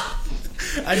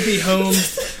me. I'd be home.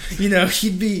 You know,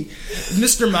 he'd be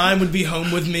Mr. Mime would be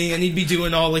home with me, and he'd be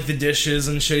doing all like the dishes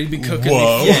and shit. He'd be cooking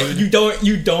Whoa. me Yeah, food,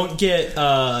 you don't get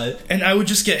and I would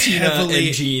just get Tina heavily.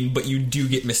 and Gene, but you do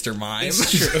get Mr. Mime. It's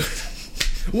true.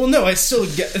 Well, no, I still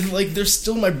get like they're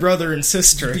still my brother and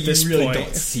sister But at you this really point.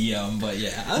 don't see them, but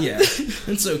yeah. Yeah,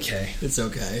 it's okay. It's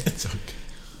okay. It's okay.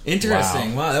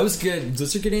 Interesting. Wow, that was good.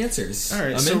 Those are good ansers. All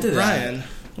right, I'm so into that. Ryan,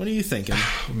 what are you thinking?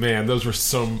 Man, the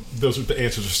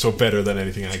answers are so better than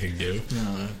anything I could give.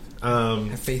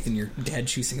 Have faith in your dad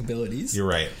choosing abilities. You're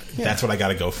right. Yeah. That's what I got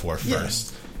to go for Yeah.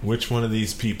 first. Which one of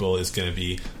these people is going to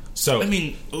be? So I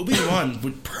mean, Obi-Wan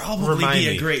would probably Remind be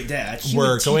me. a great dad. He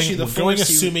we're would teach going. you the We're going Force,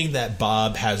 he would- assuming that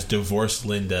Bob has divorced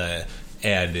Linda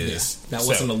and is That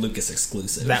wasn't a Lucas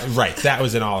exclusive. That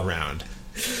was an all around.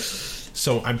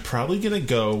 So I'm probably going to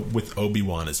go with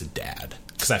Obi-Wan as a dad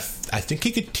because I think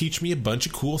he could teach me a bunch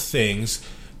of cool things.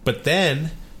 But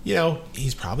then, you know,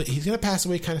 he's going to pass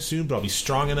away kind of soon. But I'll be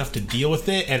strong enough to deal with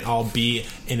it, and I'll be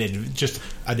just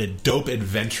a dope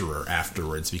adventurer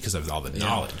afterwards because of all the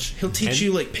knowledge. He'll teach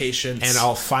you like patience, and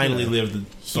I'll finally live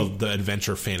the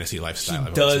adventure fantasy lifestyle.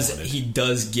 I've always wanted. He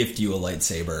does gift you a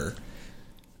lightsaber.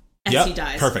 As he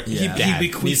dies. Perfect. Yeah. Dad. He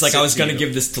bequeaths He's like, I was it going to to you.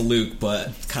 give this to Luke, but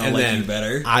kind and of like then you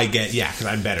better. I get because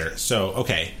I'm better. So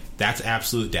okay, that's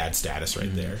absolute dad status right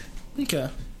there. Okay.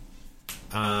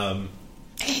 I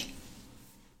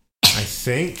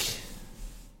think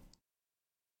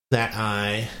that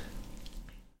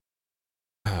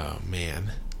oh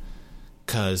man,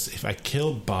 because if I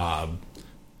kill Bob,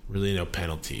 really no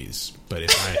penalties. But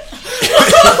if I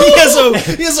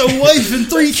he has a wife and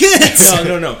 3 kids.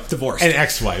 No, divorce. an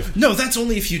ex-wife, No, that's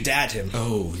only if you dad him.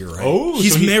 Oh, you're right. oh,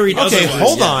 He's so married Okay, otherwise,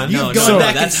 hold yeah. on. You've No, gone no, back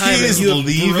in that's- time he and is you have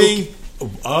leaving.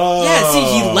 Oh, Yeah,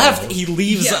 see, he left. He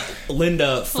leaves Yeah.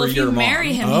 Linda for Well, if your you mom.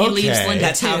 marry him, Okay. he leaves Linda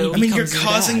That's how too. he I mean, you're becomes your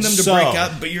causing dad. them to So- break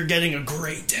up, but you're getting a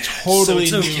great dad. totally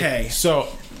so it's new- okay. So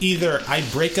either I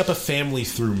break up a family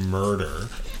through murder,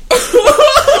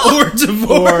 or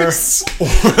divorce, or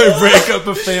I break up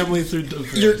a family through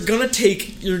divorce. You're gonna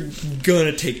take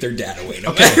their dad away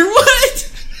no matter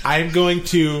what. I'm going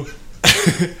to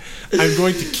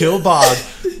kill Bob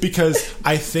because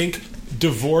I think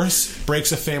divorce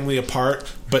breaks a family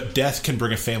apart, but death can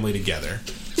bring a family together.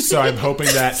 So I'm hoping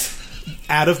that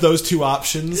out of those two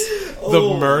options,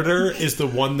 the murder is the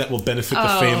one that will benefit the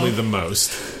family the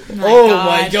most.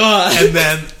 My god. And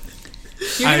then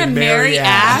You're gonna marry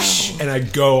Ash? and I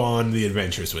go on the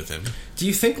adventures with him. Do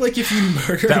you think, like, if you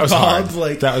murder That was Bob, hard.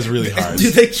 like... That was really hard.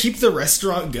 Do they keep the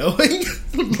restaurant going?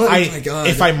 my God.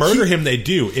 If I murder him, they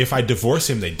do. If I divorce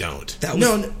him, they don't. That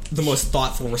was the most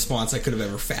thoughtful response I could have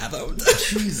ever fathomed.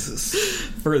 Jesus.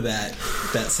 For that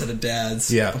set of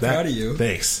dads. Yeah, I'm proud of you.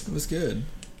 Thanks. It was good.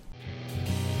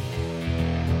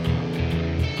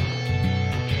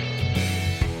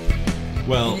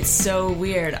 Well, It's so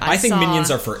weird. I think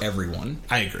Minions are for everyone.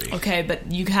 I agree. Okay,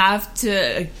 but you have to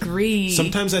agree.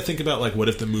 Sometimes I think about, like, what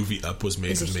if the movie Up was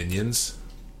made with Minions?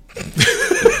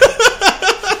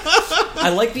 I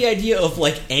like the idea of,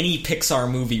 like, any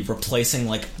Pixar movie replacing,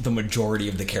 like, the majority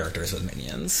of the characters with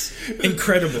Minions.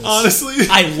 Incredibles. Honestly,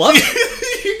 I love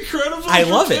it. Incredible. I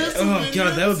love it. Oh,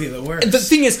 God, that would be the worst. The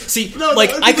thing is, see, No, like,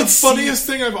 that would I be could the funniest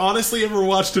thing I've honestly ever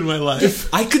watched in my life.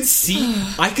 I could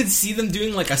see them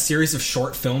doing like a series of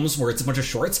short films where it's a bunch of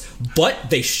shorts, but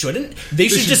they shouldn't. They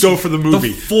should just go for the movie.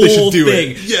 The full They should do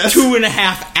thing. it. Yes.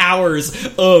 2.5 hours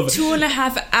of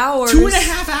 2.5 hours.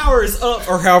 2.5 hours of,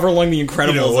 or however long the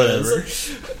Incredibles whatever. is.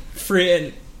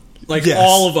 Friggin', like Yes.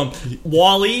 all of them.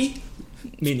 Wall-E,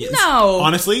 Minions. No.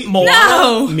 Honestly, Moana,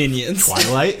 No. Minions.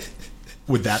 Twilight.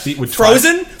 Would that be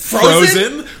Frozen?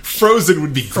 Frozen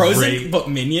would be Frozen, great. but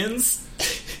Minions.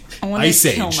 I want Ice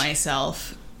to kill Age.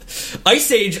 myself.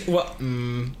 Ice Age. Well, I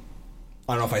don't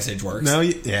know if Ice Age works. No,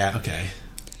 yeah, okay.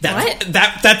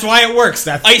 That's why it works.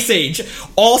 That's Ice Age.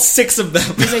 All 6 of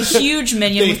them. There's a huge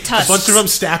minion with A tusks. bunch of them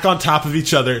stack on top of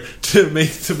each other to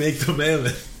make the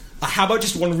mammoth. How about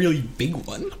just one really big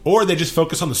one? Or they just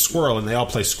focus on the squirrel and they all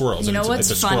play squirrels. You and know it's what's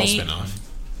a squirrel funny? spinoff.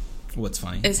 What's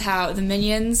funny? Is how the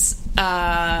minions,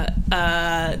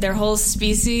 their whole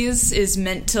species is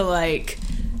meant to, like,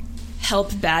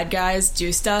 help bad guys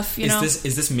do stuff, you know? Is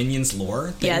this Minions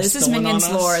lore? that Yeah, you're this is spilling Minions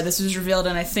on us? lore. This was revealed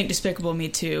in, I think, Despicable Me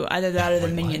 2. Either that or the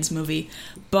Minions movie.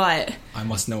 But I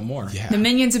must know more. Yeah. the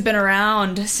Minions have been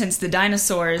around since the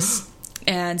dinosaurs,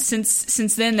 and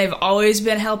since then they've always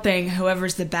been helping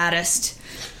whoever's the baddest.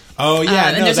 Oh yeah,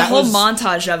 And no, there's a that whole was,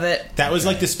 montage of it. That was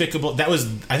like Despicable.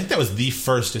 I think that was the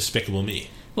first Despicable Me.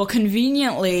 Well,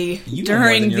 conveniently You know more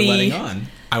during than you're letting the on.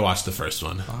 I watched the first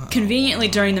one.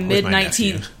 during the With my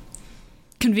nephew.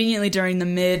 during the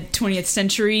mid 20th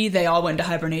century, they all went into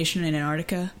hibernation in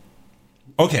Antarctica,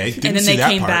 Okay, didn't and then see they that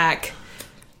came part. back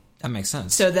That makes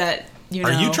sense. so that you know.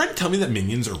 Are you trying to tell me that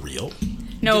Minions are real?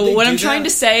 No, Did they what do I'm trying that?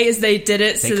 to say is they did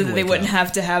it so could that they wake wouldn't up.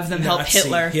 have to have them help Nazi.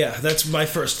 Hitler. Yeah, that's my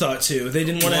first thought, too. They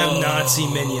didn't want to have Nazi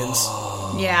minions.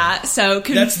 Yeah, so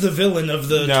That's the villain of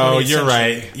the No, 20th you're century.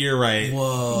 right. You're right.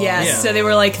 Whoa. yeah, Yeah. so they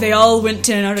were like they all went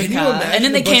to Antarctica, Can you imagine and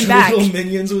then they a bunch came of back. little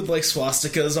minions with like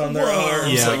swastikas on their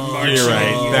arms, Yeah, like marching. you're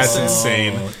right. in That's unison.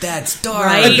 insane. That's dark.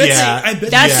 Right. I bet Yeah. I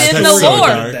bet That's they in the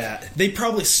storyboarded lore. That. They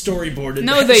probably storyboarded.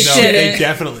 No, that. they No,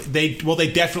 didn't. they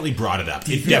definitely brought it up.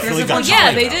 It definitely got Well, yeah,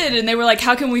 talked they about. did, and they were like,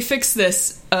 "How can we fix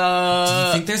this?" Do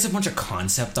you think there's a bunch of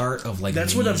concept art of like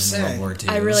That's what I'm Minions in World saying. War II?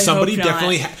 I really Somebody hope not.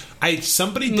 definitely,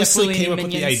 somebody definitely Mussolini came up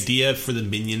with the minions. idea for the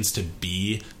Minions to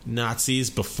be Nazis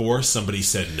before somebody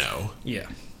said no. Yeah.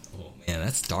 Oh man,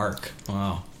 that's dark.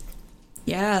 Wow.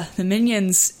 Yeah, the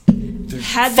minions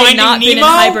had they Finding not been in Nemo?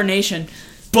 hibernation.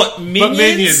 But Minions? But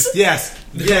Minions, yes,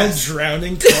 They're all yes.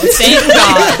 drowning. Plus. Thank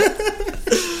God.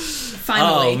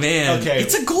 Finally. Oh man, Okay.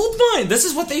 it's a gold mine. This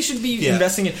is what they should be Yeah.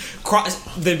 investing in.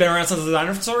 They've been around since the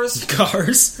dinosaurs.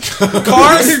 Cars.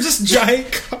 Cars, They're just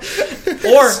giant cars.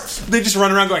 or They just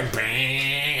run around going.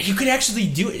 "Bang." you could actually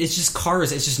do it. It's just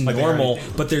cars. It's just Like they normal, already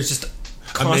do. but there's just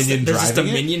minion There's just a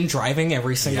driving it? minion driving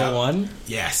every single Yeah. one.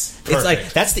 Yes, It's like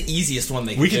perfect. that's the easiest one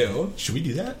they we can could do. Should we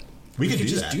do that? We could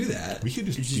just do that. We could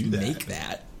just do that. Make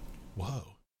that. Whoa.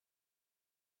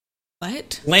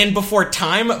 What? Land Before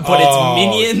Time, but Oh, it's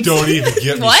Minions. Don't even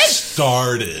get me What?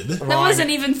 started. That wasn't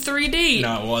even 3D.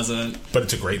 No, it wasn't. But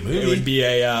it's a great movie. It would be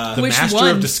a The Which Master one?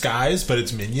 of Disguise, but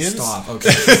it's Minions. stop. Okay,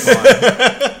 fine.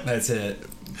 That's it.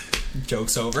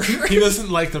 Joke's over. He doesn't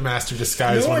like The Master of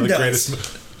Disguise. No one of one the does.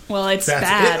 greatest. Well, it's That's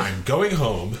bad. it. I'm going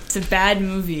home. It's a bad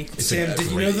movie. Sam,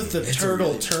 did you know that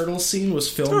the turtle scene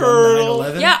was filmed on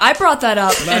 9/11? Yeah, I brought that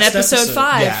up in Last episode episode.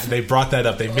 5. Yeah, they brought that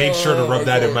up. They made sure to rub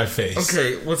that in my face.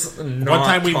 Okay, let's One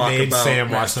time we made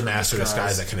Sam watch The Master of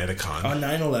Disguise at Kineticon. On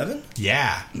 9/11?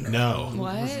 Yeah. No.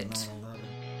 What?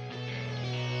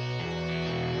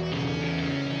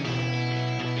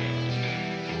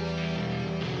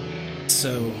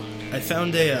 So, I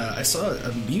found I saw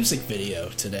a music video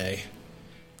today.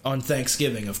 On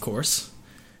Thanksgiving, of course.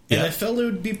 And Yeah. I felt it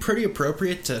would be pretty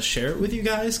appropriate to share it with you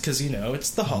guys, because, it's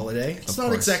the holiday. It's not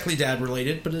course. exactly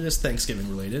dad-related, but it is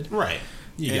Thanksgiving-related. Right.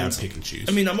 You And, gotta pick and choose.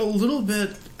 I mean,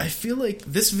 I feel like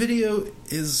this video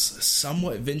is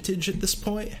somewhat vintage at this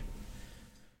point.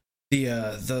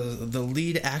 The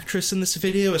lead actress in this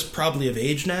video is probably of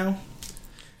age now.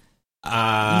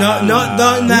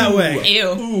 Not in that way.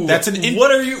 Ew. That's an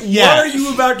What are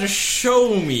you about to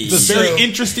show me? It's a very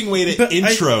interesting way to But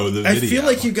intro the video. I feel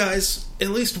like you guys, at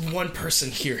least one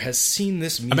person here, has seen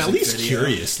this music I'm at least video.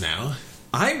 curious now.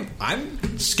 I'm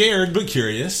Scared, but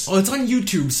curious. Well, it's on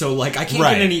YouTube, so like I can't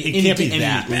Right. get It can't be into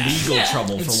that any bad. legal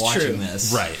trouble It's for watching true.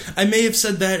 this. Right. I may have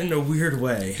said that in a weird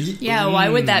way. Yeah, why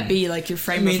would that be like your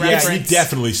frame of Yeah, you reference?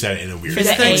 definitely said it in a weird For It's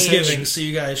the way. Thanksgiving, age. so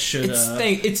you guys should.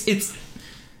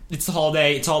 It's the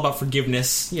holiday. It's all about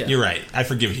forgiveness. Yeah. You're right. I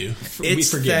forgive you. We It's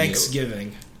forgive you.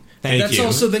 Thanksgiving. Thank That's you.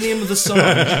 also the name of the song.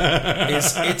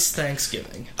 It's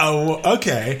Thanksgiving. Oh,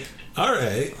 okay. All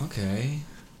right. Okay.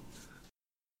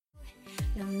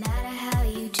 No matter how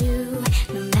you do,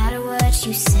 no matter what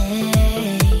you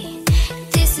say,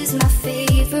 this is my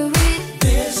favorite.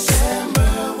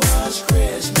 December was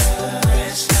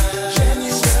Christmas,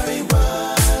 January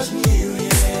was New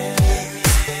Year,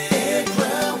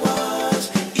 April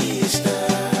was Easter,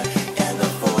 and the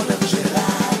 4th of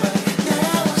July, but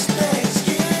now it's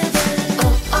Thanksgiving.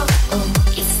 Oh,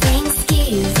 it's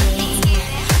Thanksgiving.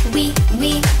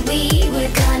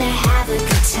 We're gonna have a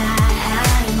good time.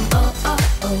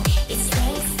 Oh, it's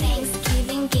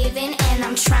Thanksgiving, giving, and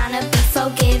I'm trying to be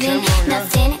forgiving.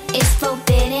 Nothing is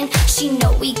forbidden. She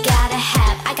know we gotta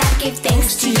have. I gotta give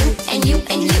thanks to you and you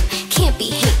and you. Can't be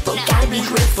hateful, gotta be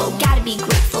grateful. Gotta be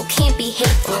grateful, can't be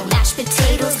hateful. Mashed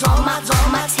potatoes on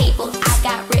my table. I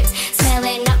got ribs,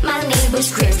 smelling up my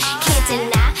neighbor's cribs. Can't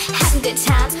deny having good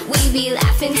times. We be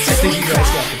laughing till we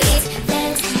cry. It's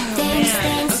Thanksgiving.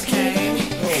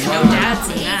 No dads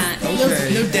in that.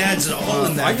 No dads at all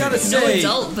in that. I gotta video. No say,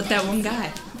 adult, but that one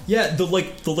guy. yeah, the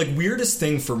weirdest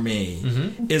thing for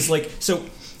me is like, so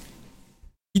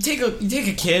you take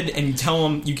a kid and you tell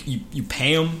him you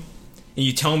pay him and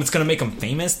you tell him it's gonna make him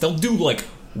famous. They'll do like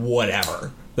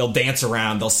whatever. They'll dance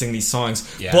around. They'll sing these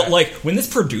songs. Yeah. But like when this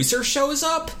producer shows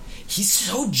up, he's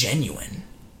so genuine.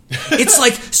 It's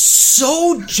like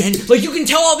so genuine. Like you can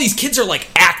tell all these kids are like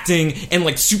acting and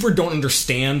like super don't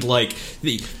understand like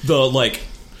the like.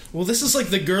 Well, this is like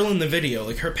the girl in the video.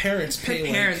 Like her parents pay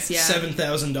parents, like yeah.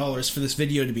 $7,000 for this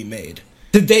video to be made.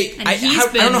 Did they? And I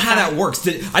don't know how been- that works.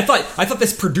 I thought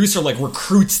this producer like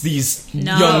recruits these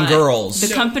No, young girls.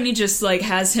 The company just like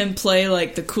has him play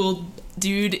like the cool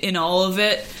dude in all of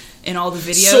it, in all the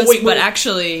videos. So wait, but wait.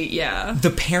 actually, yeah, The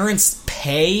parents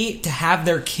pay to have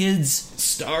their kids.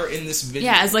 Star in this video.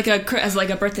 yeah, as like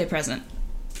a birthday present.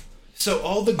 So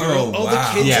all the Oh, all wow.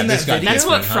 the kids Yeah, in this that got video. That's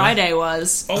what Different, huh? Friday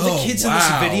was. All the Oh, kids wow. in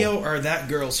this video are that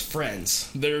girl's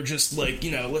friends. They're just like,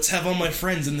 let's have all my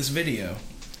friends in this video.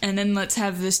 And then let's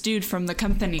have this dude from the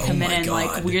company come in my and like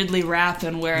God. weirdly rap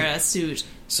and wear a suit.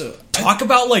 So Talk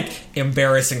about like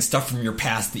embarrassing stuff from your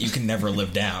past that you can never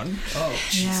live down.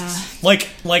 Yeah. Like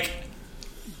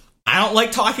I don't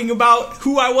like talking about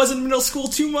who I was in middle school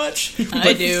too much.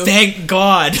 But do. Thank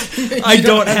God I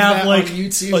don't have have that like on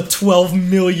YouTube? a 12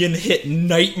 million hit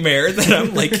nightmare that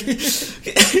I'm like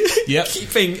Yep.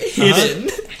 keeping hidden.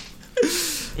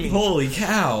 Holy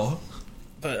cow.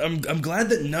 but I'm glad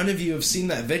that none of you have seen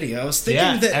that video. I was thinking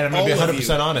Yeah, that and I'm all going to be of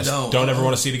 100% you. honest. No. Don't ever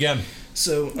want to see it again.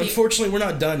 So unfortunately, we're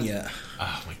not done yet.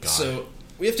 Oh, my God. So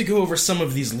we have to go over some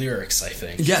of these lyrics. I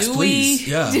think. Yes, Do please.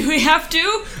 we? Yeah. Do we have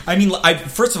to? I mean,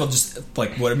 first of all, just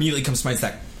like what immediately comes to mind is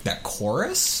that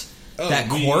chorus. That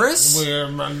chorus. We're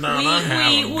we-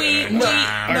 gonna we-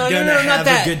 have Are gonna have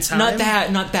a good time? Not that.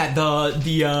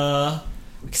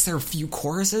 I guess there are a few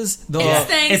choruses.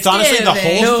 It's honestly the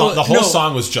whole No.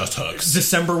 song was just hooks.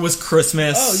 December was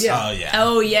Christmas. Oh yeah. Oh, yeah.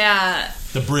 Oh yeah.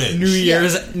 The bridge. New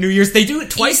Year's. They do it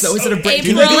twice though. Is it a break?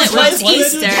 April, Do they do it was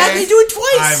Easter. Yeah, they do it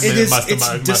twice. It is. Must have- It's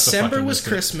must have December fucking was missed it.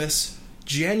 Christmas,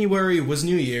 January was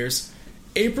New Year's,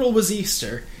 April was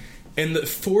Easter, and the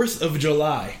 4th of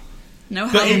July No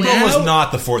But Halloween. April was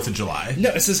not the 4th of July. No,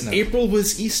 it says April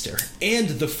was Easter and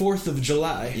the 4th of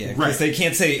July. Yeah, Right. because they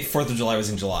can't say 4th of July was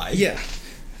in July. Yeah.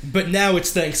 But now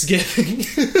it's Thanksgiving.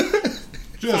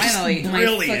 Finally, my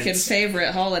Brilliant. fucking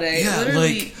favorite holiday. Yeah,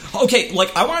 Literally,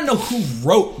 I want to know who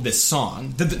wrote this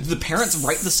song. Did the parents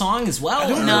write the song as well? I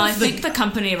don't no, know. I think the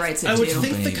company writes it I would too.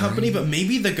 think the company, but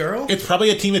maybe the girl? It's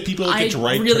probably a team of people that I get to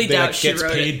write. really they, doubt like, she gets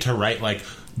wrote paid it. to write like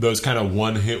those kind of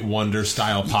one-hit wonder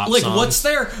style pop Like, songs. what's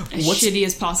their As shitty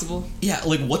as possible. Yeah,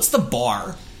 like what's the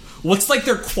bar? What's like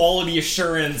their quality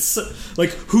assurance?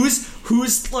 Like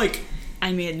who's like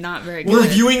I mean, not very good.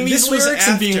 reviewing these This was lyrics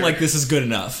and being after- like, this is good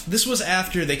enough? This was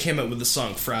after they came out with the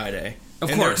song Friday. Of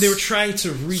And course. They were trying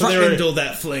to they were- rekindle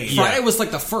that flame. Friday was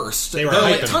like the first. They were there are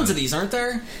like hyping tons it. of these, aren't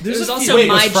there? There's There's a also few. Wait,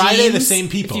 My was Friday the Jeans, same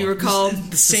people? If you recall,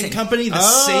 The same company, the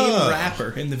Oh. same rapper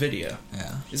in the video.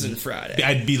 Yeah. Is in Friday.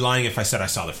 I'd be lying if I said I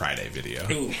saw the Friday video.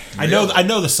 Ooh. I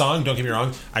know the song. Don't get me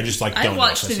wrong. I just like I don't know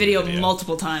watched if the I've video seen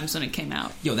multiple times when it came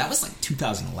out. Yo, that was like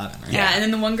 2011, right? Yeah, and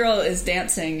then the one girl is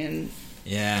dancing, and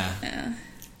Yeah.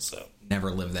 So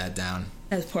Never live that down.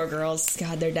 those poor girls,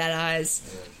 God, their dead eyes.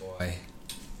 Boy.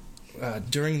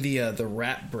 during the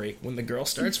rap break, when the girl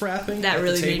starts rapping, That at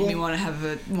really the made table, me want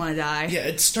to die. Yeah,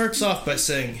 it starts off by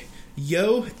saying,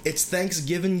 "Yo, it's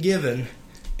Thanksgiving given,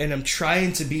 and I'm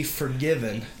trying to be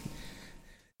forgiven.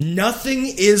 Nothing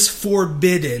is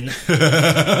forbidden.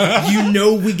 You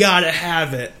know we gotta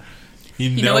have it."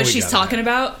 You know what we she's gotta talking have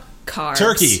about? Carbs.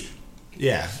 Turkey.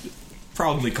 Yeah,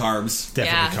 Probably carbs.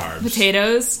 definitely Yeah, carbs.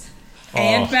 potatoes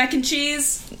and Oh. mac and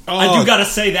cheese. I do gotta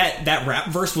say that rap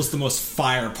verse was the most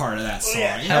fire part of that song.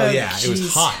 Hell yeah, it was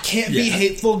Jeez. hot. Can't be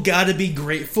hateful, gotta be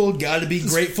grateful, gotta be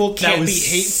grateful, That can't was be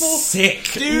hateful. sick.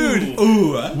 Dude.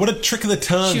 Ooh. What a trick of the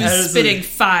tongue. She That was is spitting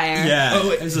fire. Yeah. Oh,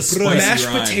 it was a spicy mashed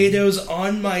rhyme. potatoes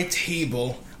on my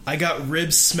table. I got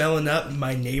ribs smelling up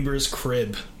my neighbor's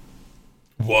crib.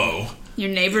 Whoa. Your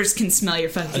neighbors can smell your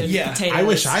fucking Yeah, potatoes. I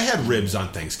wish I had ribs on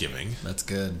Thanksgiving. That's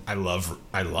good. I love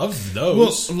Well,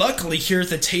 those. luckily here at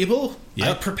the table, I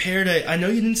Yep. prepared I know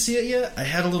you didn't see it yet. I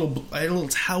had a little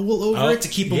towel over it to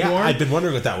keep it yeah, warm. I've been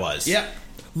wondering what that was. Yeah.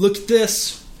 Look at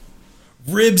this.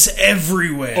 Ribs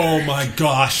everywhere. Oh my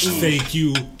gosh! Thank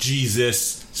you,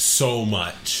 Jesus, so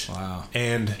much. Wow.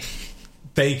 And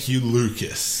thank you,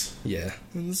 Lucas. Yeah,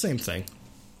 the same thing.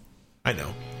 I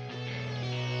know.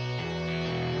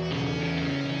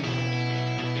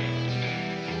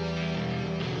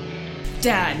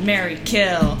 Dad, Mary,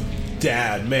 kill.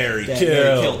 Dad, Mary, Dad, kill.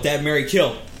 Mary, kill. Dad, Mary,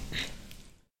 kill.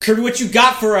 Kirby, what you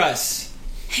got for us?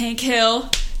 Hank Hill,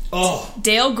 Oh.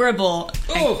 Dale Gribble,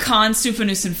 Oh. and Con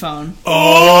Supanusen phone.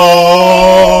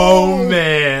 Oh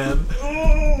man!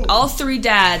 All three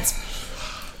dads.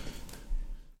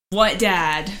 What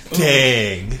dad?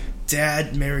 Dang!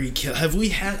 Dad, Mary, kill. Have we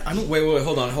had? I don't. Wait,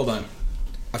 hold on.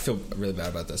 I feel really bad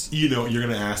about this. You know what you're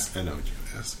gonna ask. I know what you're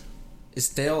gonna ask. Is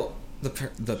Dale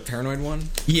the paranoid one?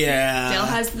 Yeah. Dale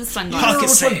has the You sunglasses. remember which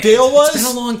sand. one Dale was? It's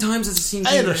been a long time since I've seen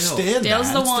I Dale understand Dale's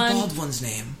that. the What's one. the bald one's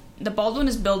name? The bald one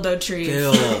is Bill Dotrieve.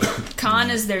 Bill. Con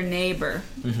is their neighbor.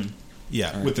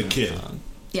 Yeah, with the kid.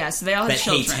 Yeah, so they all have That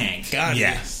hates children. Hank. God.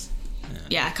 Yes.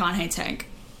 Yeah, Con hates Hank.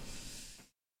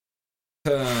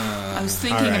 Uh, I was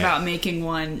thinking Alright. about making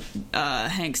one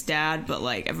Hank's dad, but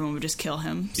like everyone would just kill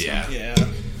him. So. Yeah. Yeah.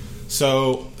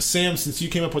 So, Sam, since you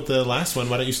came up with the last one,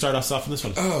 why don't you start us off on this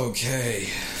one? Okay.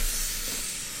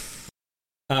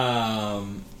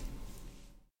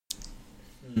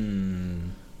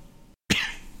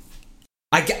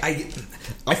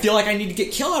 I feel like I need to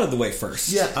get Kill out of the way first.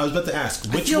 Yeah, I was about to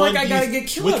ask. Which feel one like I do you- gotta get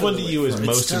Kill Which out of one the to way you is first.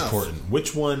 most It's tough. important?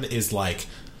 Which one is like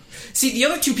See, the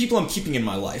other two people I'm keeping in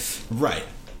my life. right?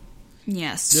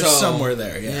 Yes. There's somewhere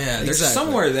there, yeah. there's Exactly.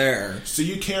 somewhere there. So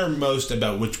you care most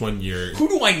about which one you're. Who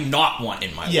do I not want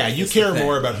in my life? Yeah, you is the care thing.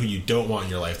 more about who you don't want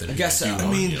in your life than who guess you do so. want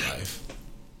I mean- in your life.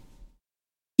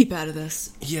 Keep out of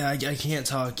this. Yeah, I can't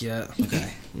talk yet.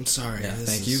 Okay. I'm sorry. Yeah, This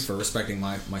thank is- you for respecting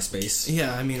my space.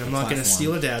 Yeah, I mean, I'm not going to platform.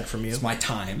 steal a dad from you. It's my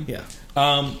time. Yeah.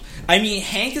 I mean,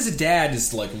 Hank as a dad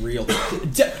is like real.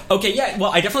 Okay, yeah.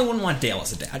 Well, I definitely wouldn't want Dale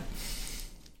as a dad.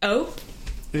 Oh,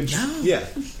 Yeah.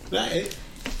 Right.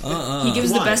 he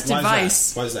gives the Why? best Why is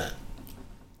advice. that? Why is that? I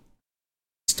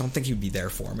just don't think he'd be there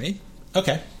for me.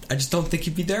 Okay. I just don't think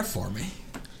he'd be there for me.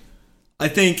 I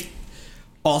think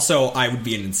also I would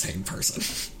be an insane person.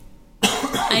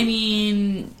 I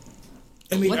mean,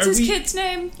 what's are his we- kid's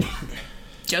name?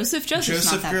 Joseph.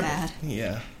 Joseph's not that Gribble? bad.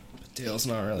 Yeah. But Dale's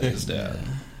not really his dad.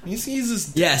 He's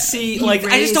his Yeah, see, like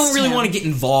I just don't raised really him. want to get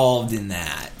involved in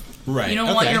that. Right. You don't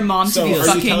want okay. your mom to So be are you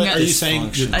fucking telling- Are you a saying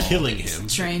you're dysfunctional. killing him?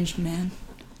 Estranged man.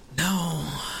 No.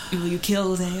 Will you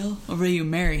kill Dale or will you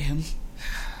marry him?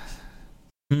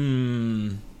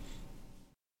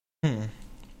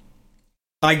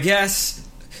 I guess.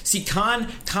 See, Khan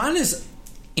is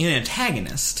an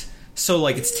antagonist, so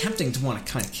like it's tempting to want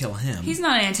to kind of kill him. He's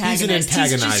not an antagonist.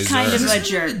 He's an antagonizer. He's just kind of a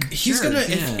jerk. He's gonna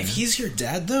if he's your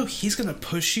dad though, he's gonna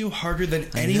push you harder than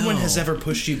anyone has ever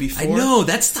pushed you before. I know.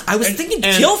 I was thinking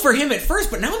kill for him at first,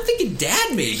 but now I'm thinking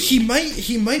dad. Maybe he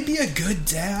might be a good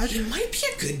dad. He might be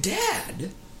a good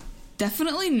dad.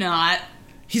 Definitely not.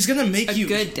 He's gonna make you a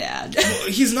good dad. Well,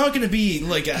 he's not gonna be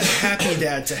like a happy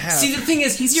dad to have. See, the thing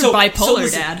is, he's your bipolar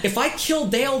dad. If I kill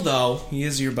Dale, though, he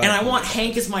is your bipolar. And I want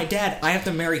Hank as my dad, I have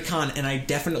to marry Khan, and I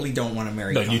definitely don't want to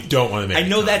marry Khan. No, you don't want to marry I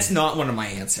know Khan. that's not one of my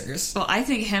answers. Well, I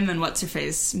think him and what's her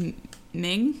face,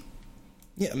 Ming.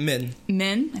 Yeah, Min.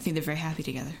 I think they're very happy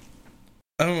together.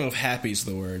 I don't know if happy's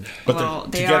the word,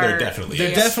 but they're together. Definitely,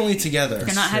 they're definitely together.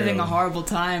 They're not having a horrible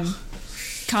time.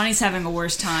 Connie's having a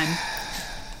worse time.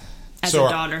 As a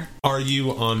daughter. Are you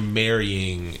on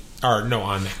marrying, or no,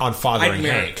 on fathering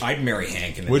Hank? I'd marry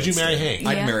Hank. Would you marry Hank?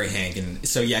 I'd marry Hank. And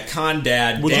so, yeah, Con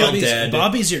dad, Dale dead.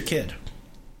 Bobby's your kid.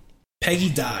 Peggy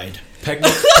died.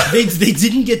 They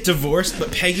didn't get divorced,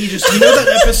 but Peggy just... You know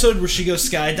that episode where she goes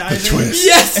skydiving?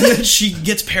 Yes! And then she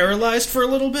gets paralyzed for a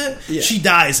little bit? Yeah. She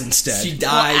dies instead. She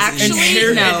dies. Well,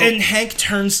 actually, and Hank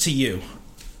turns to you.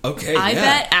 Okay, I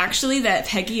bet, actually, that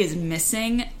Peggy is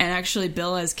missing, and actually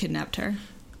Bill has kidnapped her.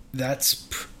 That's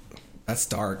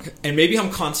dark, and maybe I'm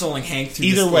consoling Hank through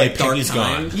either this, way. Like, dark Peggy's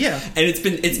time. gone. Yeah, and it's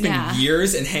been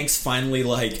years, and Hank's finally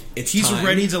like he's time.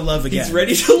 ready to love again. He's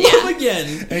ready to love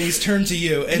again, and he's turned to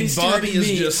you. And Bobby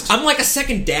is just I'm like a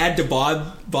second dad to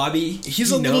Bobby.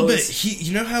 He's a little bit.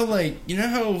 You know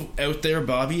how out there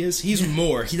Bobby is. He's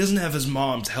more. He doesn't have his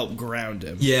mom to help ground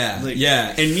him. Yeah, yeah.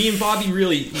 And me and Bobby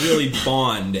really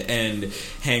bond. And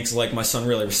Hank's like, my son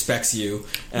really respects you,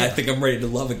 and I think I'm ready to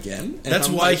love again. And that's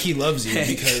why he loves you,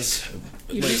 because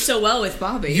you do so well with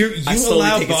Bobby. You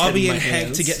allow Bobby and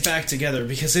Hank to get back together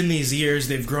because in these years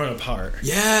they've grown apart.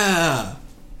 Yeah.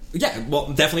 Yeah, well,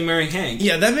 definitely marrying Hank.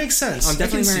 Yeah, that makes sense. I'm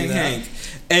definitely marrying Hank.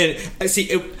 And I see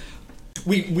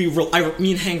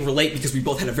me and Hank relate because we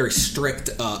both had a very strict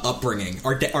upbringing.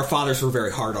 Our fathers were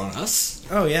very hard on us.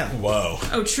 Oh yeah. Whoa.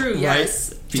 Oh, true.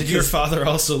 Yes. Right? Did your father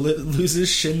also lose his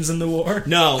shins in the war?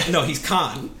 No, he's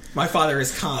Khan. My father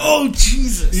is Khan. Oh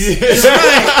Jesus! Yeah. That's right.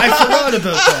 I forgot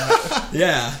about that.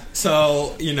 Yeah.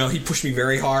 So he pushed me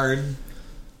very hard.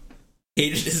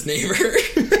 Hated his neighbor.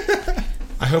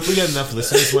 I hope we get enough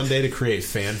listeners one day to create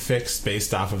fanfics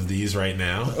based off of these right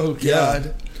now. Oh God.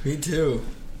 Yeah, me too.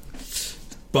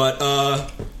 But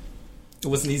it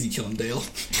wasn't easy killing Dale.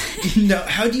 No,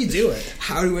 how do you do it?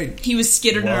 How do I? He was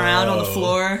skittering around on the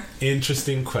floor.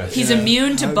 Interesting question. He's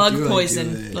immune to bug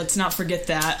poison. Let's not forget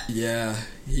that. Yeah,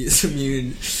 he is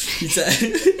immune.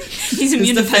 He's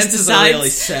immune to pesticides. Are really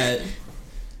set.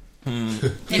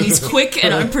 And he's quick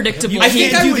and unpredictable. I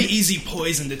can't do the easy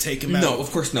poison to take him out. No, of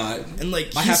course not. And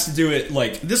I have to do it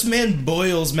like this man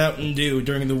boils Mountain Dew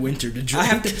during the winter to drink.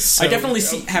 I definitely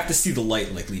have to see the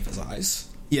light leave his eyes.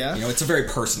 Yeah, it's a very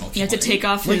personal feeling. You have to take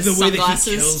off his the way sunglasses.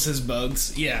 that he kills his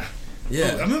bugs. Yeah.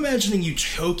 Yeah. I'm imagining you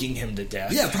choking him to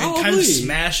death. Yeah, probably. And kind of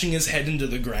smashing his head into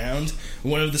the ground.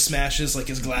 One of the smashes, like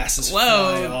his glasses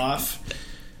fly off.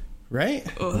 Right?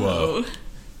 Whoa.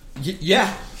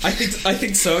 Yeah, I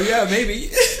think so. Yeah, maybe.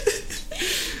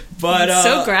 But it's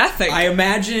so graphic. I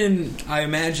imagine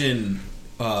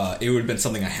it would have been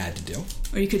something I had to do.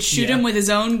 Or you could shoot him with his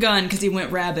own gun because he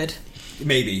went rabid.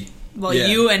 Maybe. While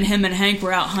you and him and Hank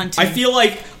were out hunting. I feel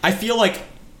like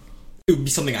it would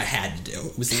be something I had to do.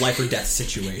 It was a life or death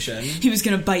situation. He was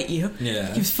going to bite you.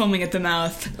 Yeah. He was foaming at the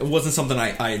mouth. It wasn't something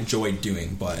I enjoyed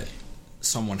doing, but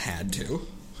someone had to.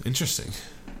 Interesting.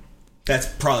 That's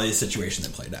probably the situation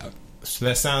that played out. So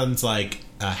that sounds like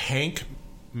a Hank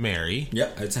marry.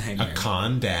 Yep, it's a Hank marry. A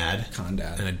Con dad.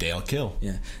 And a Dale kill.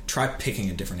 Yeah. Try picking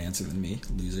a different answer than me,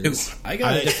 losers. Ooh, I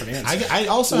got a different answer. I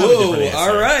also have a different answer.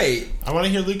 All right. I want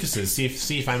to hear Lucas's.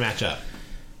 See if I match up.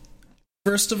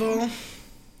 First of all,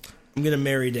 I'm going to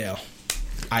marry Dale.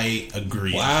 I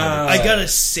agree. Wow. I got to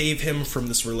save him from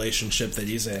this relationship that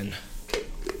he's in.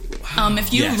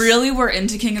 If you really were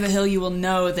into King of the Hill, you will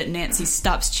know that Nancy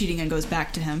stops cheating and goes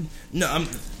back to him. No,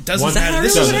 doesn't matter.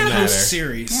 This doesn't is matter.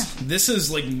 post-series. Yeah. This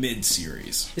is like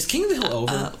mid-series. Is King of the Hill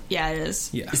over? Yeah, it is.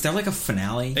 Yeah. Is there like a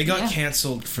finale? It got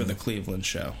canceled for the Cleveland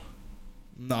show.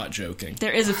 Not joking.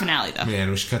 There is a finale, though. Man,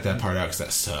 we should cut that part out because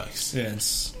that sucks. Yeah,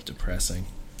 it's depressing.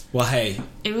 Well, hey.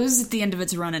 It was at the end of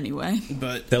its run anyway.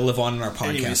 But they'll live on in our podcast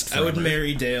anyways, forever. I would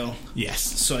marry Dale. Yes.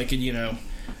 So I could,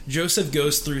 Joseph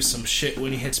goes through some shit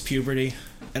when he hits puberty,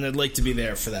 and I'd like to be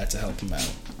there for that to help him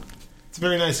out. It's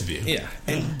very nice of you. Yeah,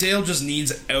 and Dale just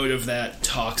needs out of that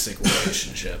toxic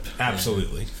relationship.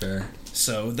 Absolutely. Fair.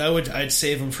 So I'd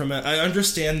save him from it. I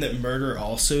understand that murder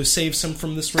also saves him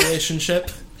from this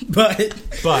relationship, but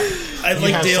I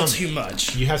like Dale too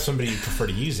much. You have somebody you prefer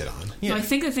to use it on. Yeah. Well, I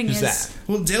think the thing Who's is... that?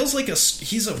 Well, Dale's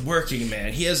he's a working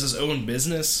man. He has his own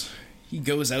business. He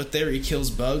goes out there, he kills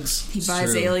bugs. He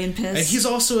buys alien piss. And he's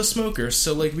also a smoker,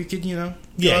 so we could, go out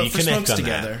you for connect smokes on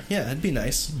together. that. Yeah, it'd be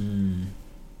nice.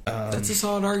 That's a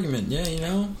solid argument.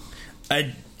 Yeah,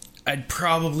 I'd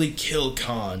probably kill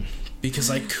Khan because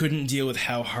I couldn't deal with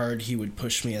how hard he would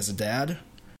push me as a dad.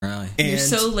 Really? And you're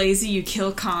so lazy, you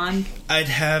kill Khan. I'd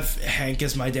have Hank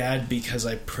as my dad because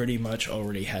I pretty much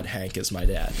already had Hank as my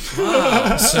dad.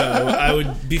 Wow. So I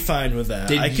would be fine with that.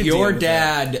 Did your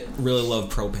dad really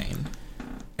love propane?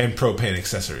 And propane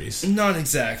accessories. Not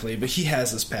exactly, but he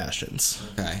has his passions.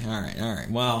 Okay, all right.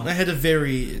 Well, I had a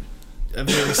very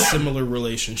similar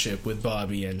relationship with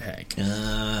Bobby and Hank.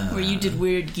 Where you did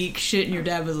weird geek shit and your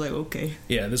dad was like, okay.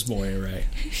 Yeah, this boy, right.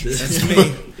 That's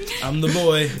me. I'm the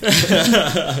boy.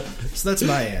 So that's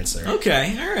my answer.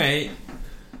 Okay, all right.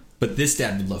 But this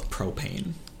dad would love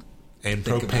propane. And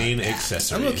propane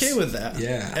accessories. I'm okay with that.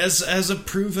 Yeah. As a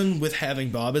proven with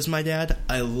having Bob as my dad,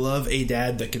 I love a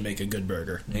dad that can make a good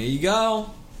burger. There you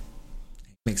go.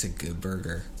 Makes a good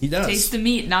burger. He does. Taste the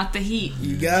meat, not the heat.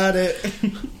 You got it.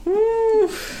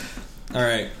 All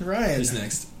right, Ryan. who's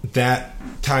next? That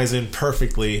ties in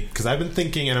perfectly because I've been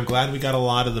thinking, and I'm glad we got a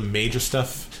lot of the major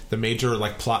stuff, the major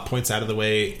plot points out of the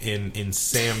way in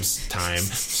Sam's time,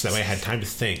 so that way I had time to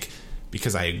think.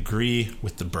 Because I agree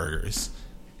with the burgers.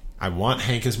 I want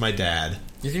Hank as my dad.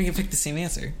 You're gonna pick the same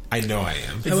answer. I know I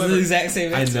am. It's the exact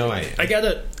same answer. I know I am. I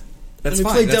gotta. That's let me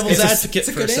fine. play That's devil's good. advocate It's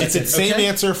a for good a second. It's the same okay?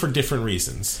 answer for different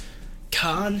reasons.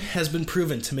 Khan has been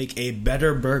proven to make a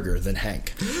better burger than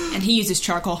Hank. And he uses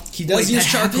charcoal. He does Wait, use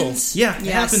that charcoal. happens? Yeah, it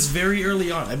Yes. happens very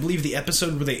early on. I believe the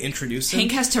episode where they introduce him.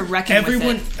 Hank has to reckon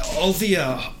Everyone, with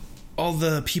it. all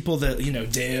the people that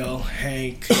Dale,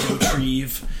 Hank,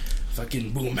 Retrieve,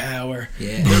 fucking Boomhauer.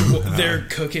 Yeah. They're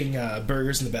cooking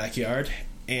burgers in the backyard,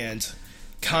 and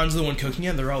Khan's the one cooking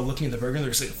it. They're all looking at the burger. And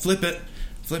they're saying, "Flip it."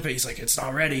 He's like, "It's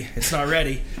not ready. It's not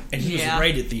ready." And he was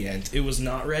right at the end. It was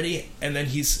not ready. And then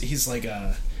he's like,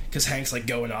 because Hank's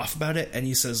going off about it, and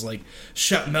he says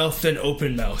 "Shut mouth, then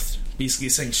open mouth." Basically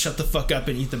saying, "Shut the fuck up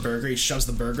and eat the burger." He shoves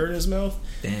the burger in his mouth.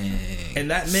 Dang.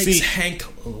 And that makes Hank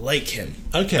like him.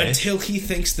 Okay. Until he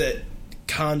thinks that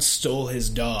Khan stole his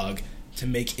dog to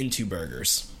make into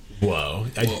burgers. Whoa.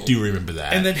 I do remember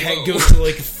that. And then Hank goes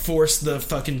to force the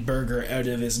fucking burger out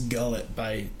of his gullet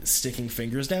by sticking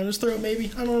fingers down his throat,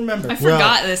 maybe? I don't remember. I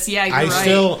forgot this. Yeah, you're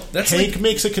right. Hank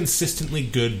makes a consistently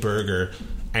good burger,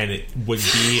 and it would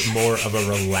be more of a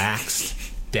relaxed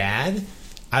dad.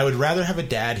 I would rather have a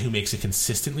dad who makes a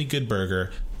consistently good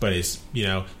burger, but is,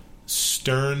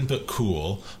 stern but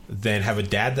cool, than have a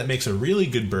dad that makes a really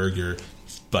good burger,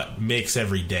 but makes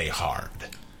every day hard.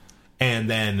 And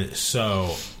then,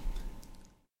 so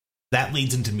that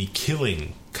leads into me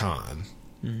killing Khan.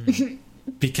 Mm-hmm.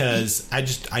 Because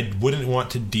I wouldn't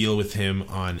want to deal with him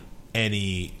on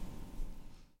any...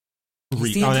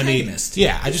 antagonist.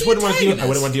 I just wouldn't want to deal. I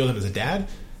wouldn't want to deal with him as a dad,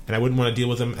 and I wouldn't want to deal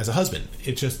with him as a husband.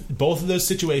 It's just both of those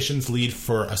situations lead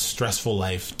for a stressful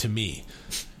life to me,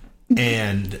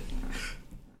 and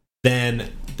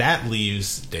then that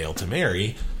leaves Dale to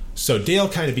marry. So Dale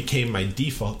kind of became my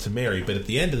default to marry, but at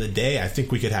the end of the day, I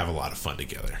think we could have a lot of fun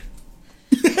together.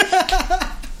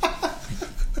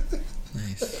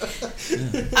 Nice.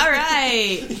 Yeah. All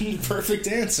right. Perfect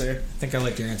answer. I think I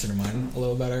like your answer to mine a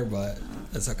little better, but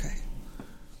that's okay.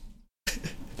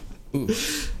 Ooh.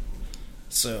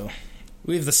 So,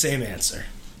 we have the same answer.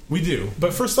 We do,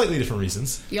 but for slightly different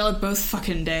reasons. Y'all are both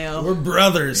fucking Dale. We're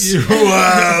brothers.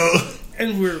 Wow.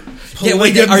 And we're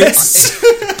polygamous.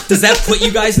 Does that put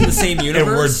you guys in the same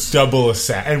universe? And we're double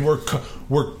and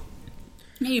we're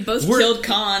Yeah, you both killed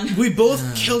Khan. We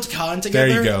both killed Khan together.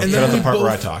 There you go. And Cut out then the part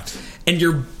where I talked. And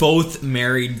you're both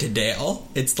married to Dale.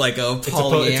 It's like a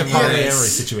polyamory. It's a polyamory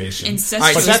situation.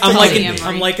 Incestuous polyamory.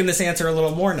 I'm liking this answer a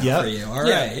little more now for you. All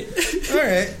right. All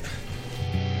right.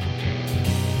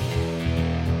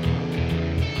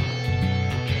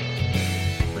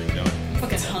 Where you going? I'm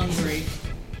fucking hungry.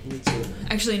 Me too.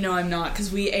 Actually, no, I'm not,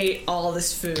 because we ate all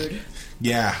this food.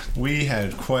 Yeah, we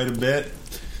had quite a bit.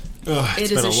 Ugh,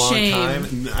 it's It is been a long shame.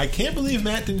 time. I can't believe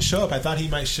Matt didn't show up. I thought he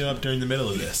might show up during the middle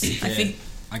of this. I think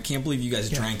I can't believe you guys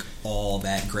drank all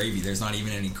that gravy. There's not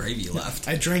even any gravy left.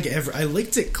 I drank I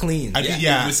licked it clean. I'm I'm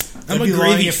a a gravy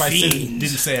gravy if I fiend.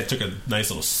 didn't say I took a nice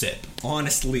little sip.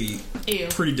 Honestly, Ew.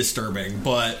 pretty disturbing,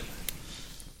 but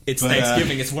it's But,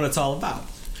 Thanksgiving. It's what it's all about.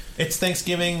 It's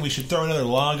Thanksgiving. We should throw another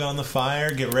log on the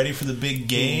fire. Get ready for the big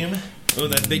game. Oh,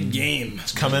 that big game.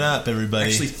 It's coming up,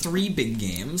 everybody. Actually, 3 big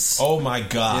games. Oh my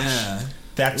gosh. Yeah.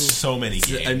 That's so many It's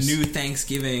games. a new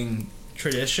Thanksgiving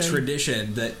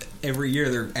tradition that every year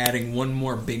they're adding one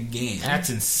more big game. That's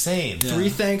insane. Yeah. 3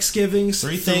 Thanksgivings,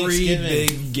 3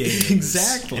 big games.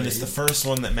 Exactly. And it's the first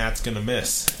one that Matt's going to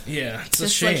miss. Yeah, it's Just a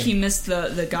shame. like he missed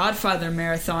the Godfather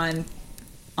marathon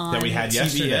on That we had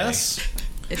yesterday. TBS?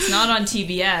 It's not on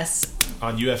TBS.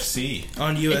 On UFC.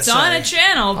 On USA. It's on a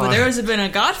channel, but there has been a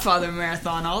Godfather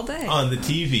marathon all day. On the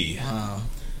TV.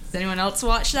 Does anyone else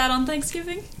watch that on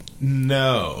Thanksgiving?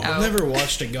 No. Oh. I've never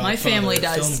watched a Godfather My family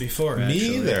does. film before, Me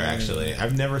actually. either, actually.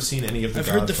 I've never seen any of the I've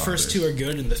heard the first 2 are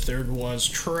good and the third one's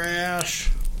trash.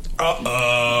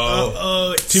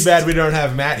 Uh-oh. Too bad we don't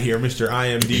have Matt here, Mr.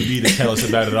 IMDb, to tell us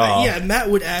about it all. Yeah, Matt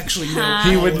would actually know.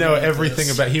 He would know about everything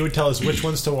this. about. He would tell us which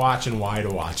ones to watch and why to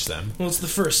watch them. Well, it's the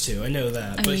first 2, I know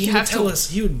that. I But mean, he you would have tell to- us,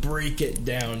 he would break it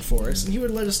down for us, and he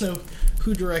would let us know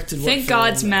who directed what Thank film.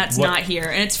 God's Matt's What- not here,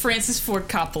 and it's Francis Ford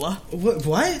Coppola.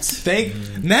 What?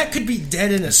 Thank. Matt could be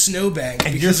dead in a snowbank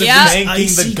And because you're of Yeah. these thanking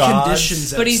icy the gods.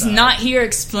 conditions But he's outside. not here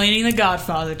explaining The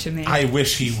Godfather to me. I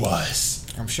wish he was.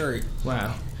 I'm sure.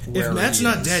 Wow. If Wherever Matt's he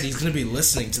not is. dead, he's going to be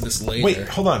listening to this later. Wait,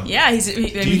 hold on. Yeah, I mean, you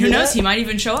who hear knows? that? He might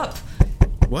even show up.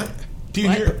 What? Do you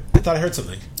What? hear? I thought I heard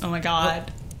something. Oh my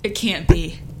God. It can't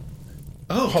be.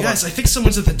 Oh, Hold guys, on. I think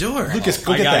someone's at the door. Lucas,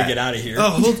 go I get gotta that. get out of here. Oh,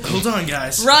 hold on,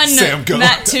 guys. Run, Sam, go.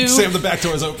 Matt 2. Sam, the back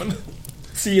door's open.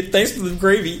 See you. Thanks for the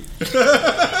gravy.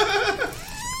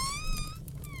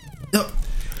 Oh,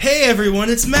 hey, everyone,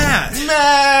 it's Matt.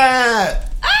 Matt!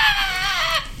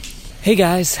 Hey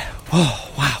guys.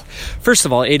 Oh, wow. First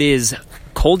of all, it is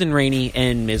cold and rainy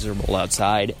and miserable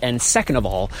outside. And second of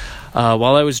all,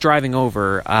 while I was driving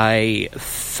over, I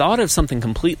thought of something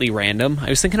completely random. I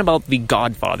was thinking about the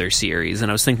Godfather series, and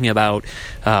I was thinking about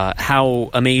how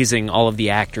amazing all of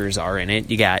the actors are in it.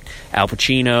 You got Al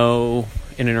Pacino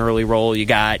in an early role. You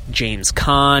got James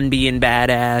Caan being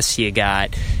badass. You got,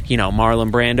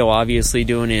 Marlon Brando obviously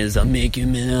doing his "I'll make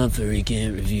him an offer he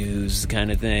can't refuse"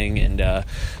 kind of thing, and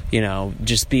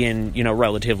just being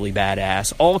relatively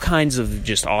badass. All kinds of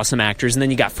just awesome actors. And then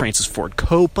you got Francis Ford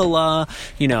Coppola,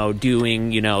 doing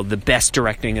the best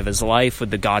directing of his life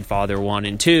with The Godfather 1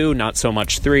 and 2, not so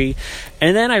much 3.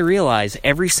 And then I realized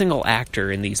every single actor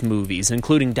in these movies,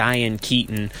 including Diane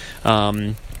Keaton,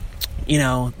 I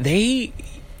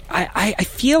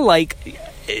feel like,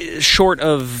 short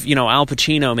of, Al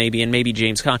Pacino maybe, and maybe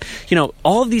James Caan,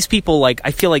 all of these people,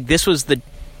 I feel like this was the